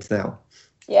 20 minutes now.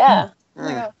 Yeah. Oh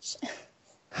my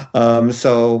gosh.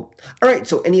 So, all right.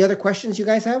 So any other questions you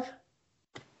guys have?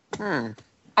 I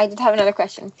did have another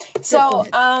question. So,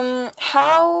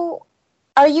 how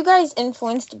are you guys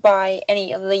influenced by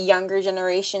any of the younger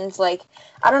generations? Like,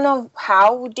 I don't know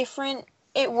how different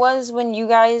it was when you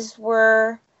guys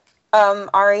were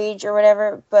our age or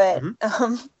whatever, but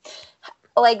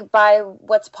like by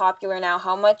what's popular now,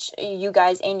 how much are you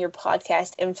guys and your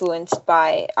podcast influenced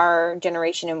by our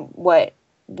generation and what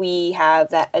we have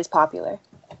that is popular?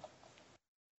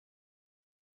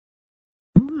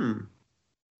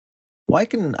 Well,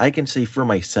 I can say for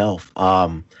myself,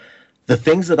 the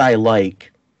things that I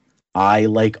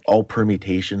like all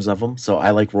permutations of them. So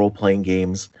I like role-playing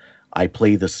games. I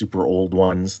play the super old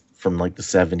ones, from like the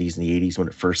 70s and the 80s when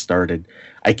it first started.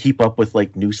 I keep up with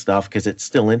like new stuff because it's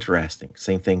still interesting.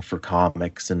 Same thing for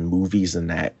comics and movies and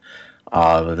that.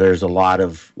 There's a lot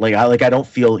of I don't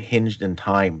feel hinged in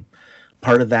time.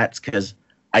 Part of that's because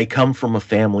I come from a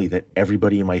family that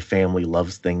everybody in my family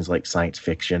loves things like science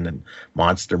fiction and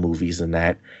monster movies and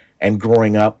that. And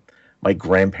growing up, my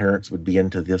grandparents would be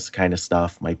into this kind of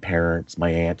stuff. My parents, my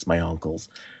aunts, my uncles.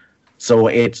 So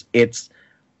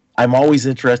I'm always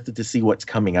interested to see what's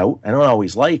coming out. I don't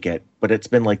always like it, but it's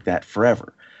been like that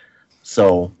forever.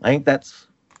 So I think that's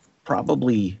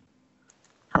probably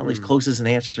as close as an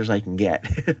answer as I can get.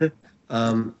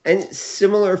 And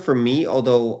similar for me,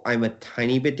 although I'm a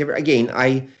tiny bit different. Again,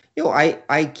 I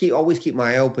always keep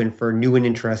my eye open for new and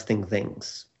interesting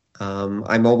things.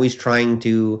 I'm always trying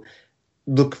to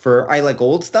look for. I like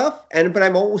old stuff, but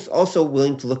I'm always also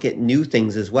willing to look at new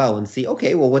things as well and see.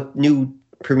 Okay, well, what new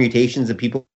permutations that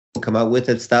people come out with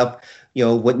and stuff.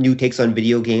 What new takes on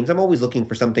video games. I'm always looking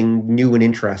for something new and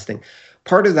interesting.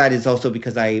 Part of that is also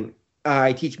because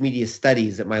I teach media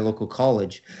studies at my local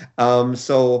college.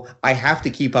 So I have to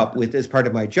keep up with, as part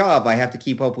of my job, I have to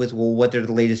keep up with, what are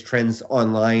the latest trends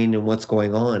online and what's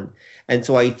going on. And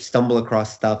so I stumble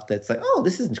across stuff that's like, oh,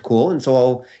 this isn't cool. And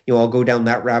so I'll go down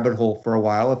that rabbit hole for a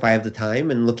while if I have the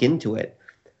time and look into it.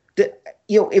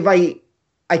 If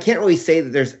I can't really say that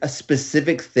there's a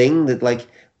specific thing that like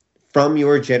from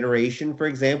your generation, for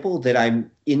example, that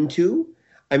I'm into.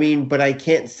 I mean, but I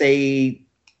can't say,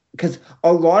 because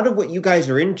a lot of what you guys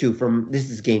are into this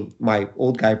is again my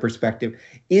old guy perspective,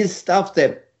 is stuff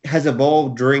that has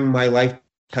evolved during my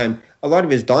lifetime. A lot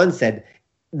of it, as Don said,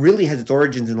 really has its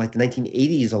origins in like the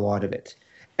 1980s, a lot of it.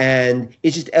 And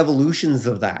it's just evolutions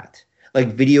of that.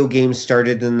 Like video games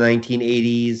started in the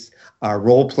 1980s,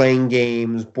 role-playing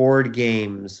games, board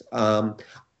games,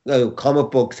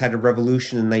 comic books had a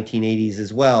revolution in the 1980s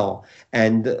as well.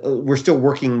 And we're still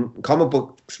working, comic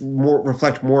books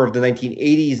reflect more of the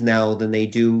 1980s now than they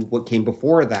do what came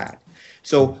before that.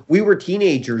 So we were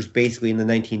teenagers basically in the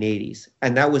 1980s.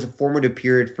 And that was a formative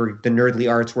period for the nerdly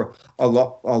arts where a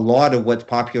lot of what's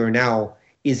popular now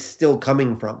is still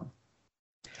coming from.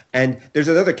 And there's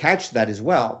another catch to that as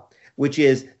well, which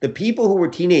is the people who were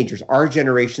teenagers, our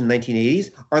generation in the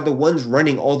 1980s, are the ones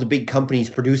running all the big companies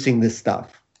producing this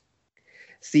stuff.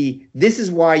 See, this is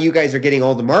why you guys are getting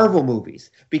all the Marvel movies,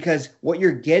 because what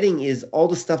you're getting is all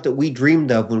the stuff that we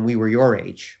dreamed of when we were your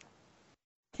age.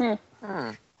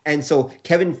 And so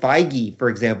Kevin Feige, for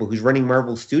example, who's running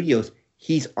Marvel Studios,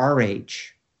 he's our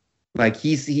age. Like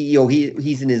he's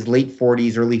in his late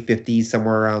 40s, early 50s,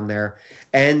 somewhere around there.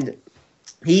 And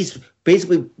he's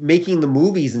basically making the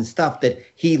movies and stuff that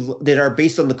are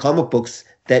based on the comic books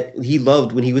that he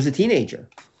loved when he was a teenager.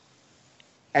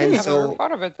 And I never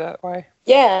thought of it that way.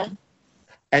 Yeah.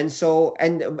 And so,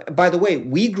 and by the way,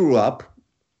 we grew up,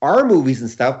 our movies and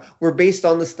stuff were based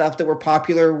on the stuff that were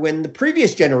popular when the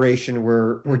previous generation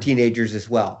were teenagers as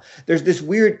well. There's this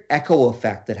weird echo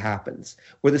effect that happens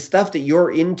where the stuff that you're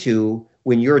into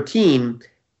when you're a teen,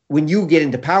 when you get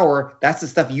into power, that's the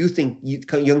stuff you think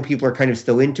young people are kind of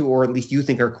still into, or at least you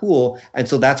think are cool. And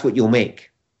so that's what you'll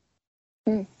make.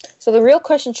 So the real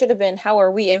question should have been, how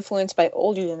are we influenced by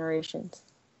older generations?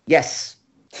 Yes.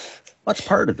 That's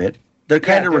part of it. They're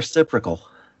kind of reciprocal.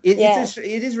 It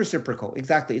is reciprocal.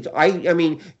 Exactly. I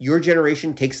mean, your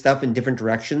generation takes stuff in different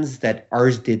directions that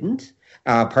ours didn't,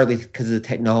 partly because of the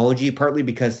technology, partly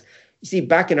because, you see,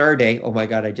 back in our day, oh my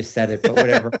God, I just said it, but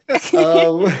whatever.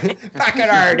 Back in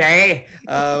our day.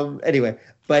 Anyway,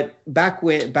 but back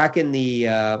in the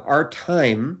our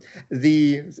time,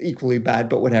 equally bad,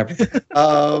 but whatever.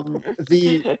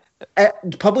 The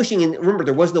publishing, and remember,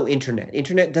 there was no internet.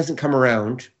 Internet doesn't come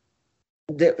around.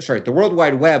 The World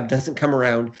Wide Web doesn't come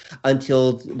around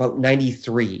until about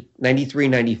 93,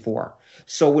 94.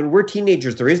 So when we're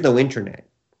teenagers, there is no internet.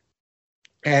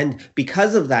 And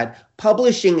because of that,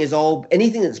 publishing is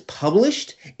anything that's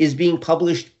published is being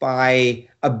published by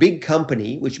a big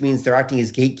company, which means they're acting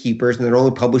as gatekeepers and they're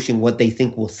only publishing what they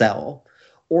think will sell,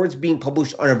 or it's being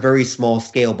published on a very small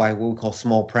scale by what we call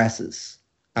small presses,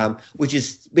 which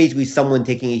is basically someone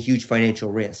taking a huge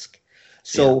financial risk.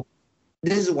 So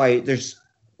this is why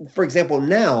for example,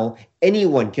 now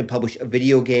anyone can publish a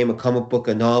video game, a comic book,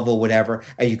 a novel, whatever,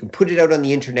 and you can put it out on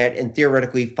the internet and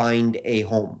theoretically find a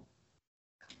home.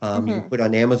 You put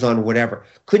on Amazon or whatever.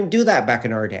 Couldn't do that back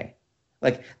in our day.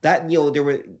 Like that, there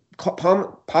were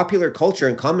popular culture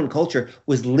and common culture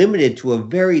was limited to a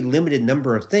very limited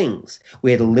number of things. We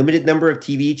had a limited number of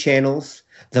TV channels.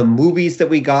 The movies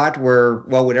that we got were,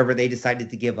 whatever they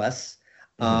decided to give us.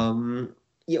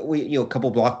 a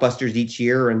couple blockbusters each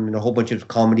year and a whole bunch of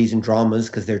comedies and dramas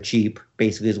because they're cheap,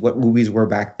 basically, is what movies were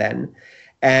back then.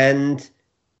 And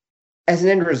as an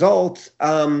end result,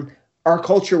 our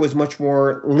culture was much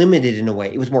more limited in a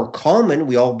way. It was more common.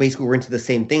 We all basically were into the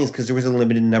same things because there was a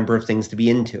limited number of things to be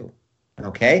into.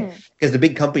 Okay? Because the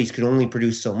big companies could only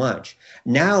produce so much.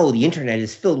 Now the internet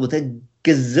is filled with a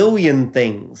gazillion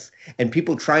things and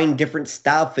people trying different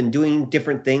stuff and doing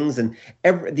different things. And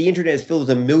the internet is filled with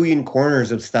a million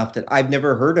corners of stuff that I've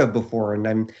never heard of before. And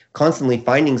I'm constantly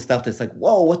finding stuff that's like,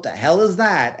 whoa, what the hell is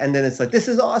that? And then it's like, this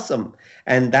is awesome.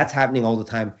 And that's happening all the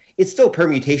time. It's still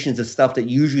permutations of stuff that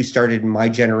usually started in my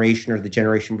generation or the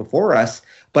generation before us,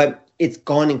 but it's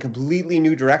gone in completely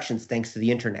new directions thanks to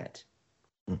the internet.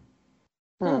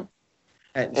 And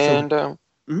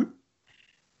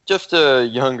just a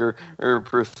younger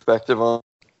perspective on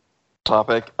the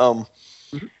topic.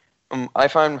 I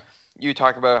find you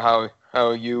talk about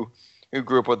how you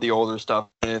grew up with the older stuff,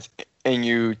 and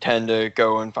you tend to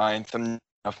go and find some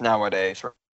stuff nowadays.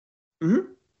 Right?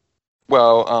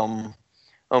 Well,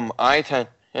 I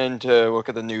tend to look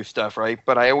at the new stuff, right?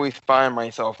 But I always find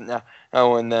myself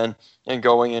now and then and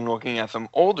going and looking at some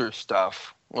older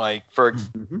stuff, like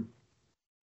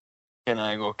and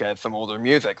I look at some older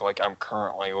music, like I'm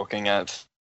currently looking at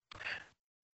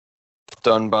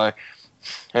done by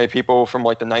people from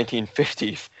like the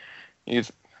 1950s,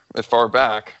 as far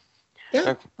back.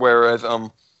 Yeah. Whereas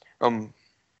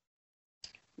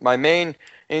my main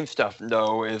stuff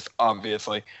though is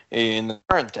obviously in the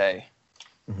current day,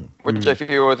 which I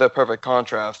feel is a perfect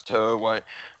contrast to what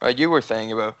you were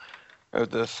saying about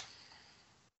this.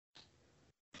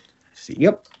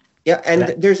 Yep. Yeah,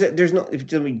 and there's no.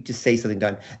 Let me just say something,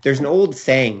 Don. There's an old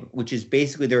saying, which is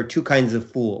basically there are two kinds of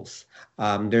fools.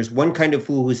 There's one kind of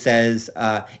fool who says,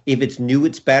 if it's new,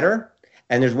 it's better.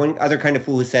 And there's one other kind of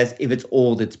fool who says, if it's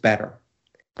old, it's better.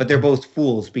 But they're both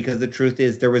fools because the truth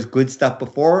is there was good stuff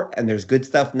before and there's good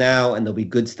stuff now and there'll be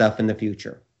good stuff in the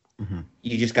future.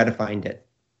 You just got to find it.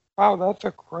 Wow, that's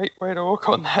a great way to look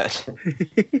on that.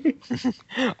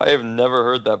 I have never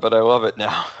heard that, but I love it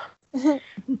now.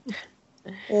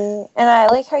 And I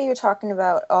like how you're talking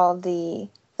about all the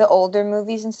older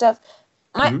movies and stuff.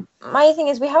 My thing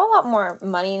is we have a lot more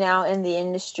money now in the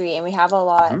industry and we have a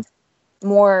lot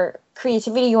more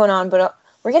creativity going on, but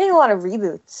we're getting a lot of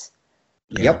reboots.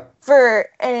 Yep.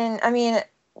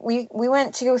 We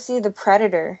went to go see The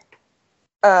Predator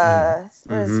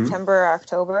September or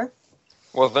October.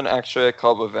 Wasn't actually a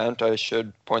club event, I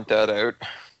should point that out.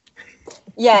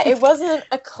 Yeah, it wasn't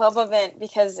a club event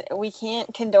because we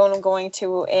can't condone going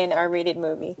to an R-rated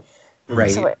movie.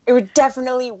 Right. So it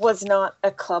definitely was not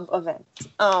a club event.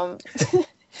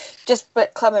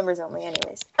 But club members only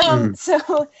anyways.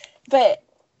 But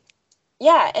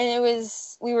yeah, and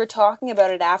we were talking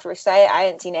about it afterwards. I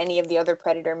hadn't seen any of the other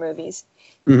Predator movies.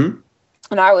 And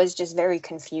I was just very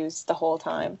confused the whole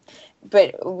time.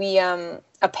 But we,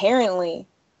 apparently,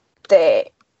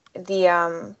 it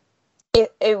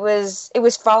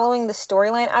was following the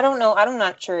storyline. I don't know. I'm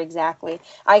not sure exactly.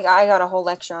 I got a whole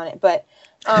lecture on it, but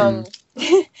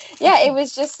yeah, it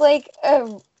was just like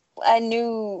a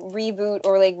new reboot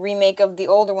or like remake of the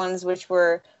older ones, which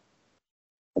were,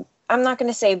 I'm not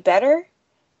going to say better,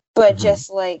 but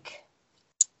just like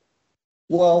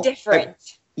different.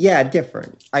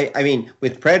 Different. I mean,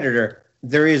 with Predator,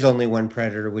 there is only one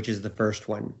Predator, which is the first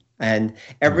one. And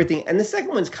everything, and the second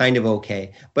one's kind of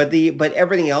okay, but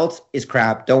everything else is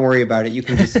crap. Don't worry about it. You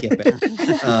can just skip it.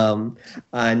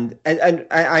 And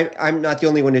I'm not the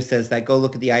only one who says that. Go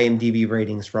look at the IMDb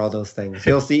ratings for all those things.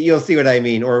 You'll see what I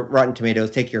mean, or Rotten Tomatoes.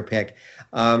 Take your pick.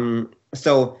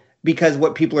 So because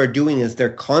what people are doing is they're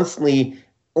constantly,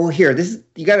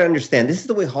 you got to understand. This is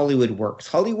the way Hollywood works.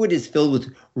 Hollywood is filled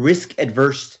with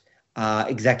risk-adverse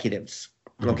executives.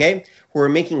 Okay, who are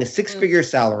making a six-figure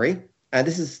salary.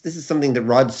 This is something that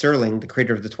Rod Serling, the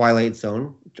creator of The Twilight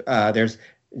Zone, there's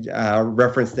a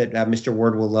reference that Mr.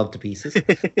 Ward will love to pieces,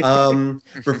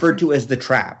 referred to as the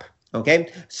trap.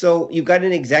 Okay, so you've got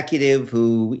an executive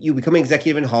you become an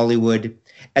executive in Hollywood,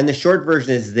 and the short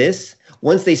version is this: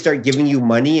 once they start giving you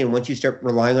money and once you start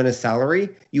relying on a salary,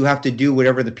 you have to do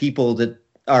whatever the people that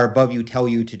are above you tell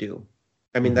you to do.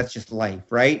 I mean, that's just life,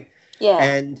 right? Yeah.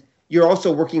 And you're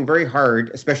also working very hard,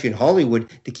 especially in Hollywood,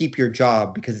 to keep your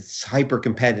job because it's hyper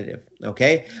competitive.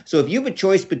 Okay, so if you have a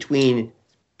choice between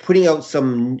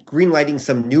greenlighting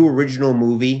some new original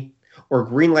movie or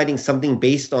greenlighting something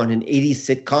based on an 80s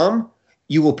sitcom,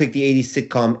 you will pick the 80s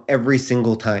sitcom every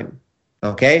single time.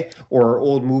 Okay, or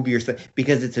old movie or something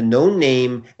because it's a known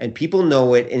name and people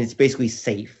know it and it's basically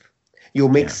safe. You'll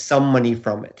make some money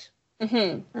from it.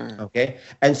 Mm-hmm. Okay,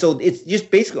 and so it's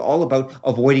just basically all about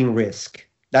avoiding risk.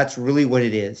 That's really what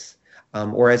it is.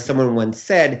 Or as someone once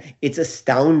said, it's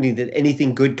astounding that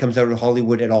anything good comes out of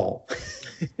Hollywood at all.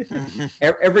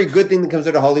 Every good thing that comes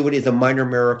out of Hollywood is a minor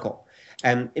miracle.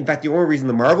 And in fact, the only reason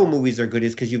the Marvel movies are good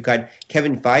is because you've got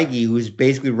Kevin Feige, who's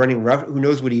basically running rough, who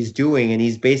knows what he's doing, and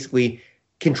he's basically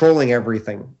controlling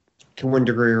everything to one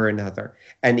degree or another.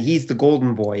 And he's the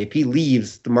golden boy. If he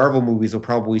leaves, the Marvel movies will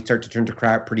probably start to turn to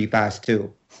crap pretty fast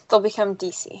too. They'll become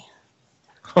DC.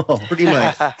 Pretty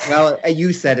much. Well,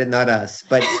 you said it, not us.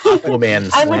 But Aquaman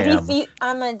Slam.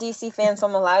 I'm a DC fan, so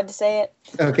I'm allowed to say it.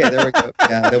 Okay, there we go.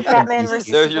 Yeah, Batman versus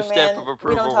There's your Superman. stamp of We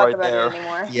approval don't talk right about there. it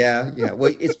anymore. Yeah.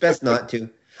 Well, it's best not to.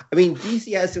 I mean,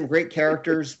 DC has some great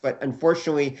characters, but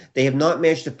unfortunately, they have not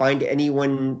managed to find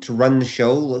anyone to run the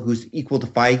show who's equal to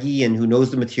Feige and who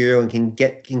knows the material and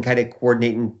can kind of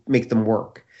coordinate and make them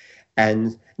work.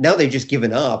 And now they've just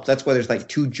given up. That's why there's like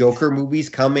 2 Joker movies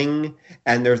coming,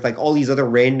 and there's like all these other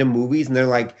random movies, and they're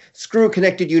like, screw a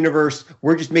connected universe.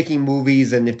 We're just making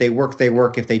movies, and if they work, they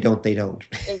work. If they don't, they don't.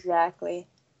 Exactly.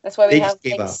 That's why we They have just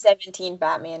gave like up. 17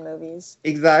 Batman movies.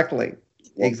 Exactly.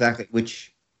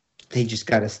 Which they just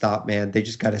got to stop, man. They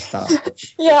just got to stop.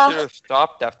 Should Yeah. have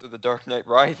stopped after The Dark Knight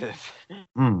Rises.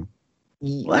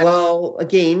 Well,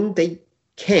 again, they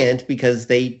can't because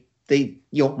they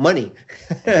money.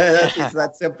 It's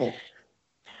that simple.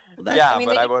 Yeah, I mean,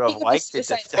 but they I did would pretty have good with liked it to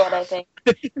Suicide Squad, I think.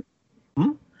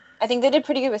 I think they did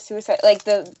pretty good with Suicide. Like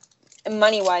the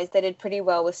money-wise, they did pretty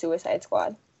well with Suicide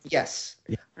Squad. Yes.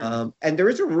 And there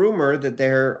is a rumor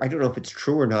that I don't know if it's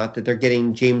true or not, that they're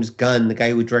getting James Gunn, the guy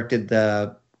who directed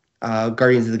the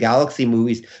Guardians of the Galaxy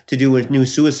movies, to do a new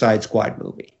Suicide Squad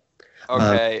movie.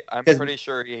 Okay, I'm 'cause- pretty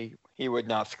sure he would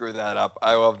not screw that up.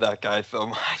 I love that guy so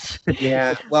much.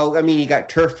 Yeah. Well, I mean, he got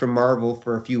turfed from Marvel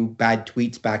for a few bad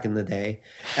tweets back in the day.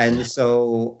 And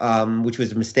so, which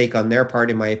was a mistake on their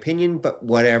part, in my opinion, but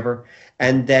whatever.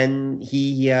 And then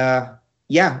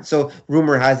so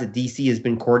rumor has it DC has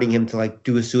been courting him to like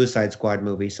do a Suicide Squad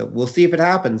movie. So we'll see if it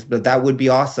happens, but that would be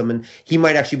awesome. And he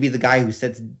might actually be the guy who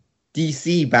sets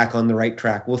DC back on the right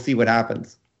track. We'll see what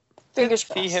happens. Fingers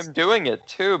See crossed. him doing it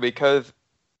too, because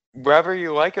whether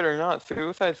you like it or not,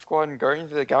 Suicide Squad and Guardians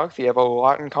of the Galaxy have a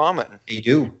lot in common. They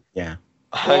do. Yeah.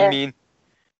 I mean,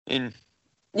 You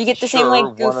get the Sure, same like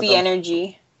one of goofy them-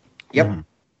 energy. Yep.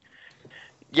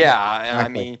 yeah, I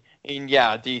Exactly. mean,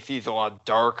 yeah, DC's a lot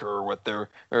darker with their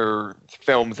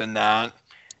films and that,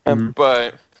 Mhm.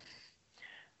 but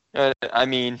I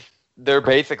mean, they're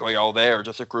basically all there,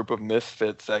 just a group of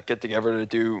misfits that get together to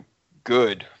do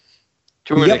good,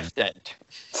 to an Yep. extent.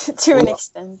 To an Well,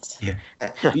 extent.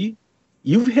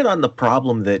 You've hit on the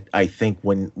problem that I think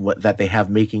that they have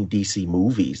making DC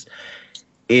movies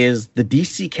is the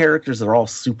DC characters are all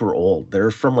super old.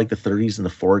 They're from like the 30s and the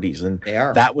 40s, and They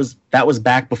are. that was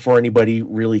back before anybody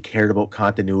really cared about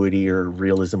continuity or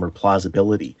realism or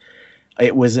plausibility.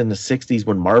 It was in the 60s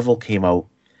when Marvel came out.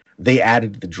 They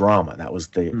added the drama. That was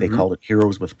they called it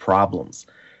Heroes with Problems.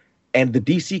 And the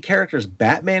DC characters,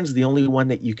 Batman's the only one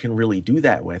that you can really do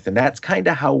that with. And that's kind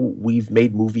of how we've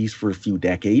made movies for a few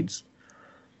decades.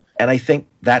 And I think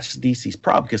that's DC's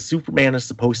problem, because Superman is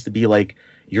supposed to be like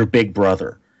your big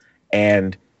brother.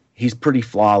 And he's pretty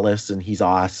flawless and he's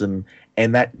awesome.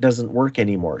 And that doesn't work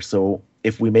anymore. So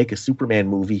if we make a Superman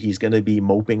movie, he's going to be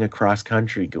moping across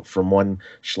country from one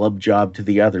schlub job to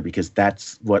the other, because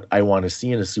that's what I want to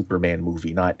see in a Superman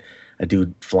movie, not a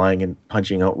dude flying and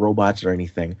punching out robots or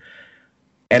anything.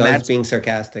 And John's that's being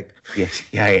sarcastic. yes,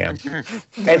 yeah, I am.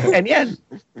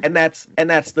 and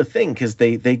that's the thing, because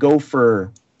they go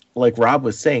for, like Rob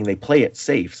was saying, they play it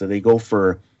safe. So they go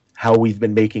for how we've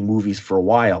been making movies for a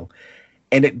while,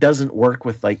 and it doesn't work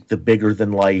with like the bigger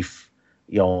than life,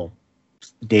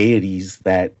 deities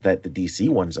that the DC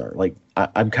ones are. Like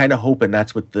I'm kind of hoping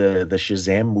that's what the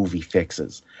Shazam movie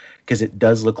fixes, because it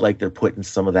does look like they're putting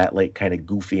some of that like kind of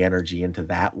goofy energy into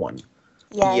that one.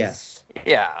 Yes.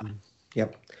 Yeah.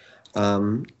 Yep.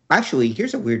 Actually,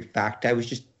 here's a weird fact. I was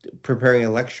just preparing a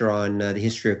lecture on the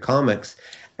history of comics,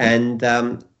 and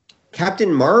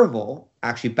Captain Marvel,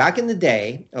 actually back in the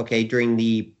day, okay, during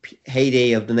the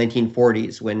heyday of the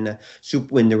 1940s,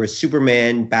 when there was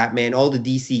Superman, Batman, all the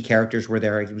DC characters were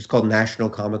there. It was called National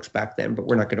Comics back then, but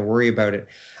we're not going to worry about it.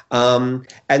 And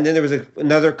then there was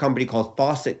another company called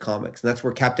Fawcett Comics, and that's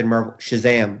where Captain Marvel,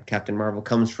 Shazam, Captain Marvel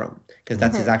comes from, because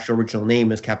that's his actual original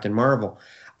name is Captain Marvel.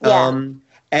 Yeah.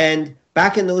 And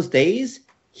back in those days,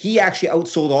 he actually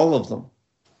outsold all of them.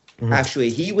 Mhm. Actually,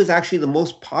 he was actually the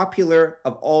most popular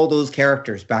of all those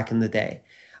characters back in the day.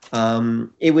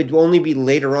 It would only be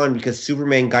later on because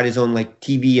Superman got his own like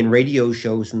TV and radio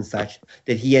shows and such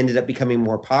that he ended up becoming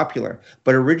more popular.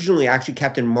 But originally, actually,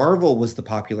 Captain Marvel was the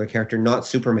popular character, not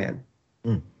Superman.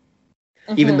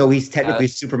 Even though he's technically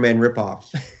Superman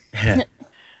ripoff.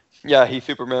 Yeah, he's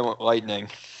Superman with lightning.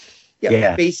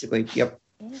 Yeah, basically. Yep.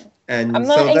 And I'm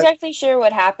not exactly sure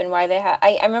what happened, why they had...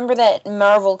 I remember that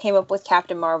Marvel came up with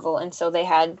Captain Marvel, and so they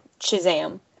had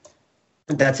Shazam.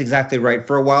 That's exactly right.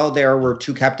 For a while, there were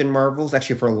 2 Captain Marvels.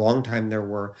 Actually, for a long time, there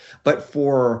were. But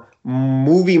for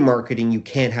movie marketing, you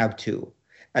can't have 2.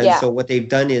 And so what they've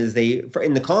done is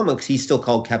in the comics, he's still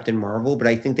called Captain Marvel, but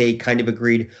I think they kind of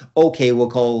agreed, okay, we'll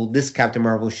call this Captain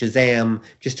Marvel Shazam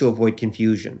just to avoid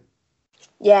confusion.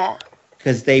 Yeah.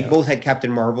 Because they both had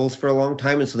Captain Marvels for a long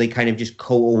time, and so they kind of just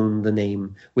co-owned the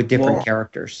name with different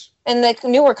characters. And the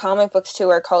newer comic books, too,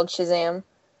 are called Shazam.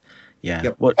 Yeah.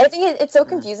 Yep. I think it's so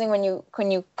confusing when you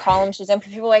call him Shazam.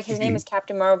 People are like, his name is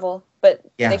Captain Marvel, but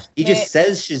he just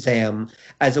says Shazam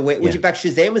as a way. Which in fact,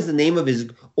 Shazam is the name of his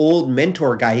old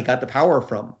mentor guy he got the power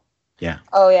from. Yeah.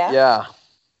 Oh yeah. Yeah.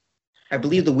 I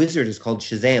believe the wizard is called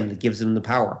Shazam that gives him the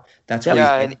power. That's where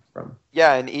he gets it from.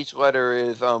 Yeah, and each letter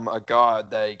is a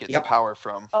god that he gets the power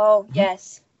from. Oh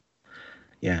yes.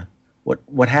 Yeah.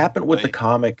 What happened with the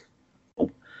comic?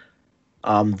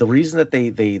 The reason that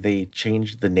they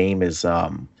changed the name is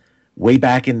way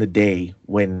back in the day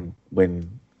when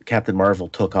Captain Marvel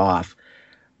took off,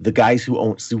 the guys who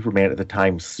owned Superman at the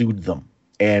time sued them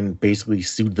and basically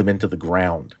sued them into the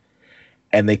ground.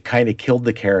 And they kind of killed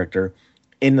the character.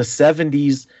 In the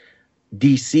 70s,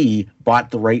 DC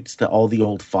bought the rights to all the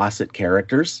old Fawcett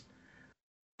characters.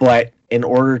 But in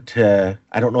order to,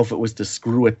 I don't know if it was to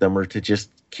screw with them or to just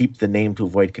keep the name to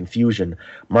avoid confusion,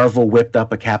 Marvel whipped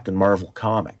up a Captain Marvel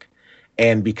comic.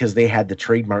 And because they had the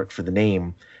trademark for the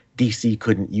name, DC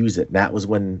couldn't use it. And that was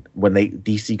when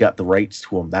DC got the rights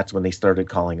to him. That's when they started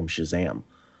calling him Shazam.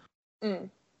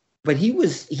 But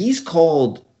he's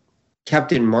called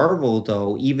Captain Marvel,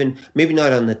 though, even maybe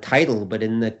not on the title, but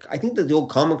I think that the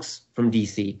old comics from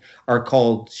DC are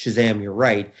called Shazam. You're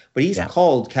right, but he's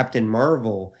called Captain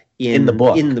Marvel in the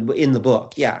book. In the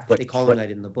book, yeah, they call him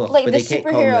that in the book. Like but the they can't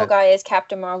call him superhero guy is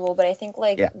Captain Marvel, but I think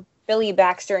Billy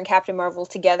Baxter and Captain Marvel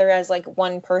together as like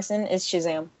one person is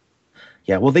Shazam.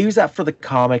 Yeah, well, they use that for the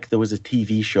comic. There was a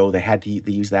TV show. They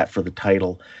use that for the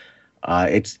title.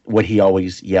 It's what he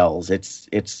always yells.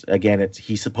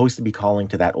 He's supposed to be calling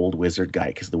to that old wizard guy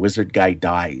because the wizard guy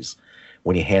dies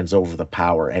when he hands over the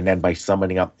power, and then by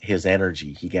summoning up his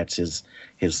energy, he gets his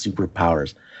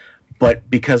superpowers. But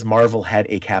because Marvel had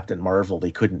a Captain Marvel, they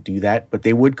couldn't do that. But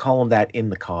they would call him that in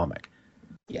the comic.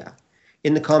 Yeah,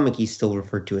 in the comic, he's still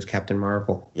referred to as Captain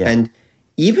Marvel. Yeah. And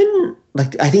even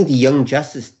like I think the Young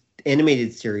Justice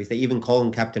animated series, they even call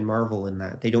him Captain Marvel in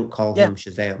that. They don't call him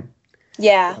Shazam.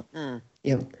 Yeah.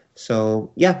 Yeah.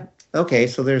 So, yeah. Okay,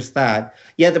 so there's that.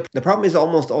 Yeah, the problem is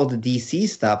almost all the DC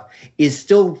stuff is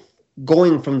still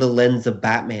going from the lens of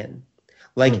Batman.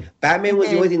 Like, Batman was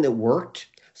the only thing that worked,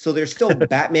 so they're still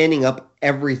Batmaning up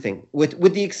everything,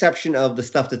 with the exception of the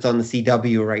stuff that's on the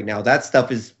CW right now. That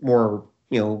stuff is more,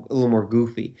 a little more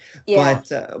goofy. Yeah.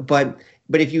 But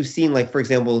if you've seen, like, for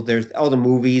example, there's all the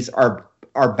movies are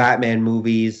Batman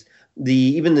movies.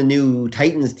 Even the new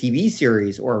Titans TV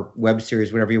series or web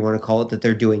series, whatever you want to call it, that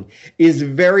they're doing is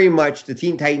very much the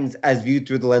Teen Titans as viewed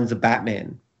through the lens of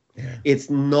Batman. Yeah. It's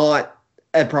not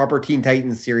a proper Teen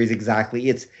Titans series exactly.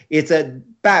 It's a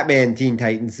Batman Teen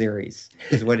Titans series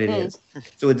is what it is.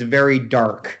 So it's very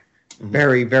dark.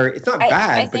 Very, very, it's not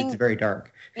bad, but it's very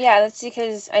dark. Yeah, that's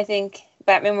because I think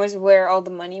Batman was where all the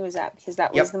money was at because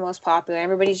that was the most popular.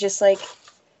 Everybody's just like,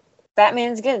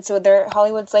 Batman's good. So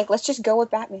Hollywood's like, let's just go with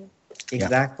Batman.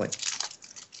 Exactly.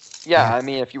 Yeah, I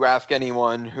mean, if you ask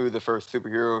anyone who the first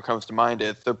superhero comes to mind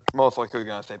is, they're most likely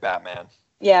going to say Batman.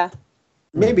 Yeah.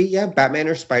 Maybe, Batman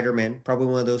or Spider-Man, probably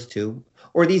one of those two.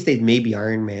 Or these days, maybe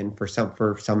Iron Man for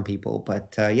some people.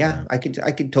 But I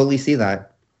could totally see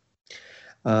that.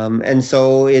 And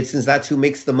so since that's who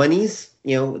makes the monies,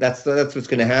 that's what's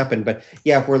going to happen. But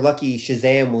yeah, if we're lucky,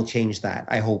 Shazam will change that.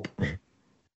 I hope.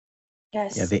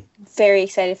 Yes. Yeah, very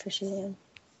excited for Shazam.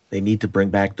 They need to bring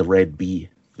back the Red Bee.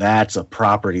 That's a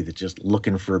property that's just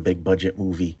looking for a big budget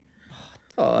movie.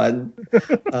 I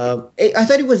thought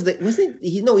it was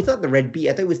it's not the Red Bee.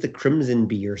 I thought it was the Crimson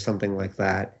Bee or something like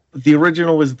that. The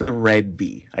original was the Red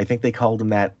Bee. I think they called him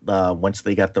that once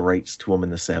they got the rights to him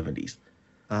in the 70s.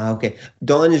 Okay.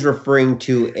 Don is referring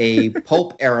to a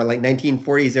pulp era, like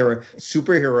 1940s era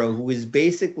superhero who is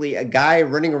basically a guy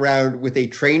running around with a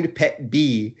trained pet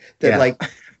bee that like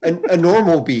a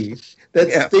normal bee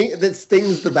that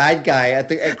stings the bad guy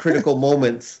at critical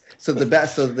moments. so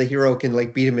the hero can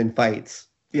like beat him in fights.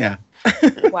 Yeah.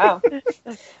 Wow.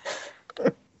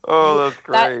 Oh, that's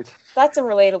great. That's a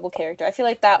relatable character. I feel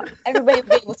like that everybody would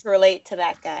be able to relate to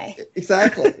that guy.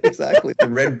 Exactly. The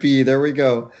red bee. There we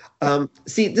go.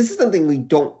 See, this is something we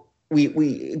don't.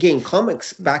 We again,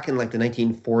 comics back in like the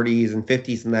 1940s and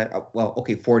 50s and that. Well,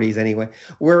 okay, 40s anyway.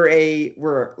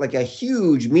 Were like a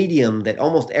huge medium that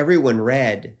almost everyone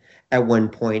read at one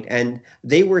point, and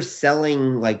they were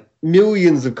selling like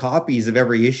millions of copies of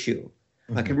every issue.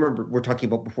 Mm-hmm. I can remember we're talking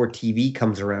about before TV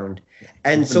comes around,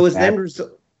 and so as then.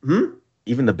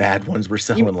 Even the bad ones were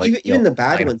selling even the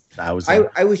bad ones.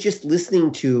 I was just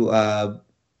listening to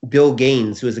Bill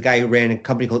Gaines, who was a guy who ran a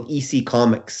company called EC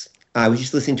Comics. I was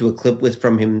just listening to a clip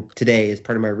from him today as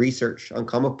part of my research on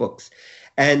comic books.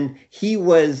 And he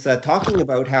was talking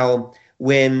about how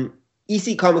when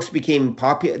EC Comics became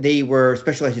popular, they were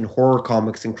specialized in horror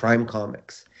comics and crime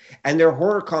comics. And their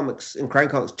horror comics and crime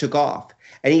comics took off.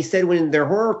 And he said when their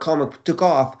horror comic took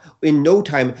off, in no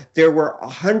time, there were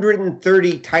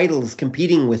 130 titles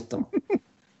competing with them.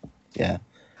 Yeah.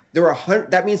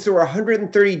 That means there were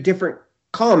 130 different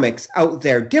comics out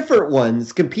there, different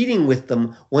ones competing with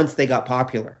them once they got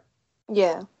popular.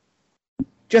 Yeah.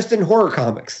 Just in horror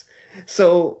comics.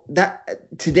 So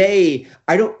that today,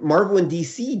 Marvel and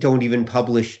DC don't even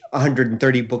publish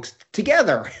 130 books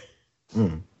together.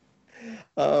 Mm.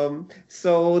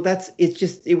 So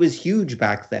it was huge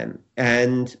back then.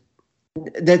 And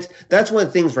that's one of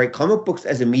the things, right? Comic books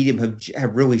as a medium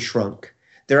have really shrunk.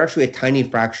 They're actually a tiny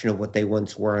fraction of what they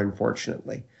once were,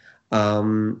 unfortunately.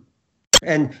 Which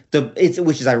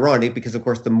is ironic because of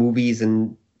course the movies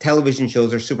and television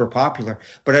shows are super popular,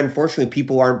 but unfortunately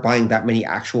people aren't buying that many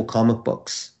actual comic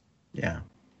books. Yeah.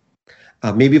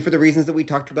 Maybe for the reasons that we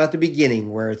talked about at the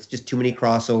beginning, where it's just too many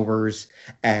crossovers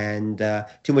and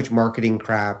too much marketing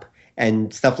crap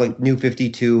and stuff like New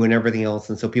 52 and everything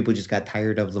else. And so people just got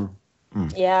tired of them.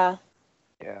 Mm. Yeah.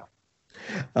 Yeah.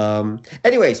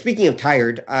 Anyway, speaking of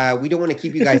tired, we don't want to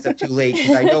keep you guys up too late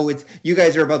because I know you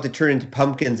guys are about to turn into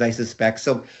pumpkins, I suspect.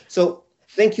 So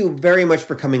thank you very much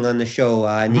for coming on the show,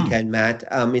 Anika and Matt.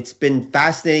 It's been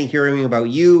fascinating hearing about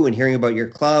you and hearing about your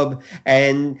club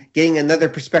and getting another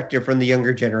perspective from the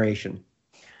younger generation.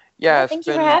 Yeah, thank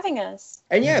you for having us.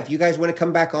 And yeah, if you guys want to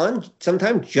come back on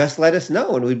sometime, just let us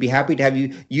know, and we'd be happy to have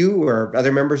you or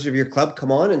other members of your club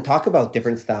come on and talk about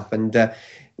different stuff, and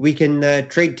we can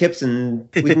trade tips and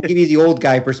we can give you the old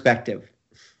guy perspective.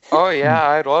 Oh yeah,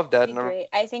 I'd love that. Great.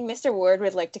 I think Mr. Ward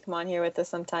would like to come on here with us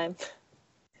sometime.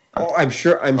 Oh, I'm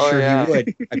sure yeah. he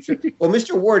would. I'm sure. Well,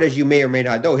 Mr. Ward, as you may or may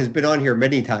not know, has been on here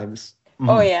many times.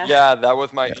 Oh, yeah. Yeah, that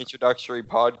was my introductory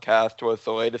podcast, was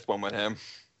the latest one with him.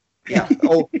 Yeah.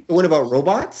 Oh, the one about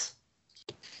robots?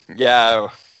 Yeah.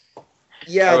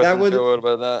 Yeah, that was a little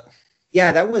bit of that.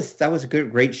 Yeah, that was a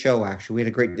great show, actually. We had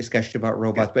a great discussion about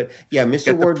robots. But yeah,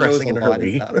 Mr. Ward knows a lot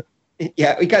of stuff.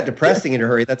 Yeah, we got depressing in a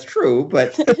hurry. That's true.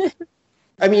 But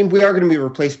I mean, we are going to be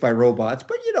replaced by robots,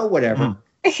 but whatever.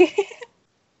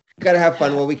 Got to have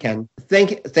fun while we can.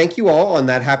 Thank you all on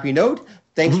that happy note.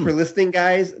 Thanks for listening,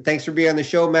 guys. Thanks for being on the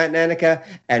show, Matt and Anika.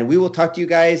 And we will talk to you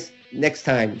guys next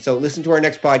time. So listen to our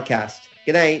next podcast.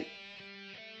 Good night.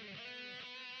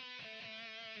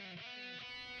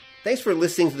 Thanks for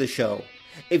listening to the show.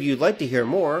 If you'd like to hear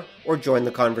more or join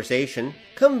the conversation,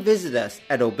 come visit us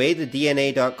at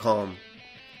obeythedna.com.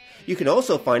 You can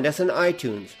also find us on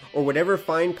iTunes or whatever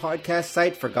fine podcast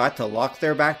site forgot to lock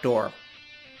their back door.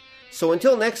 So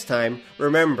until next time,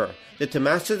 remember that to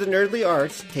master the nerdly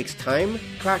arts takes time,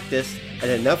 practice,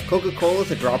 and enough Coca-Cola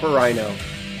to drop a rhino.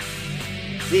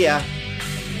 See ya!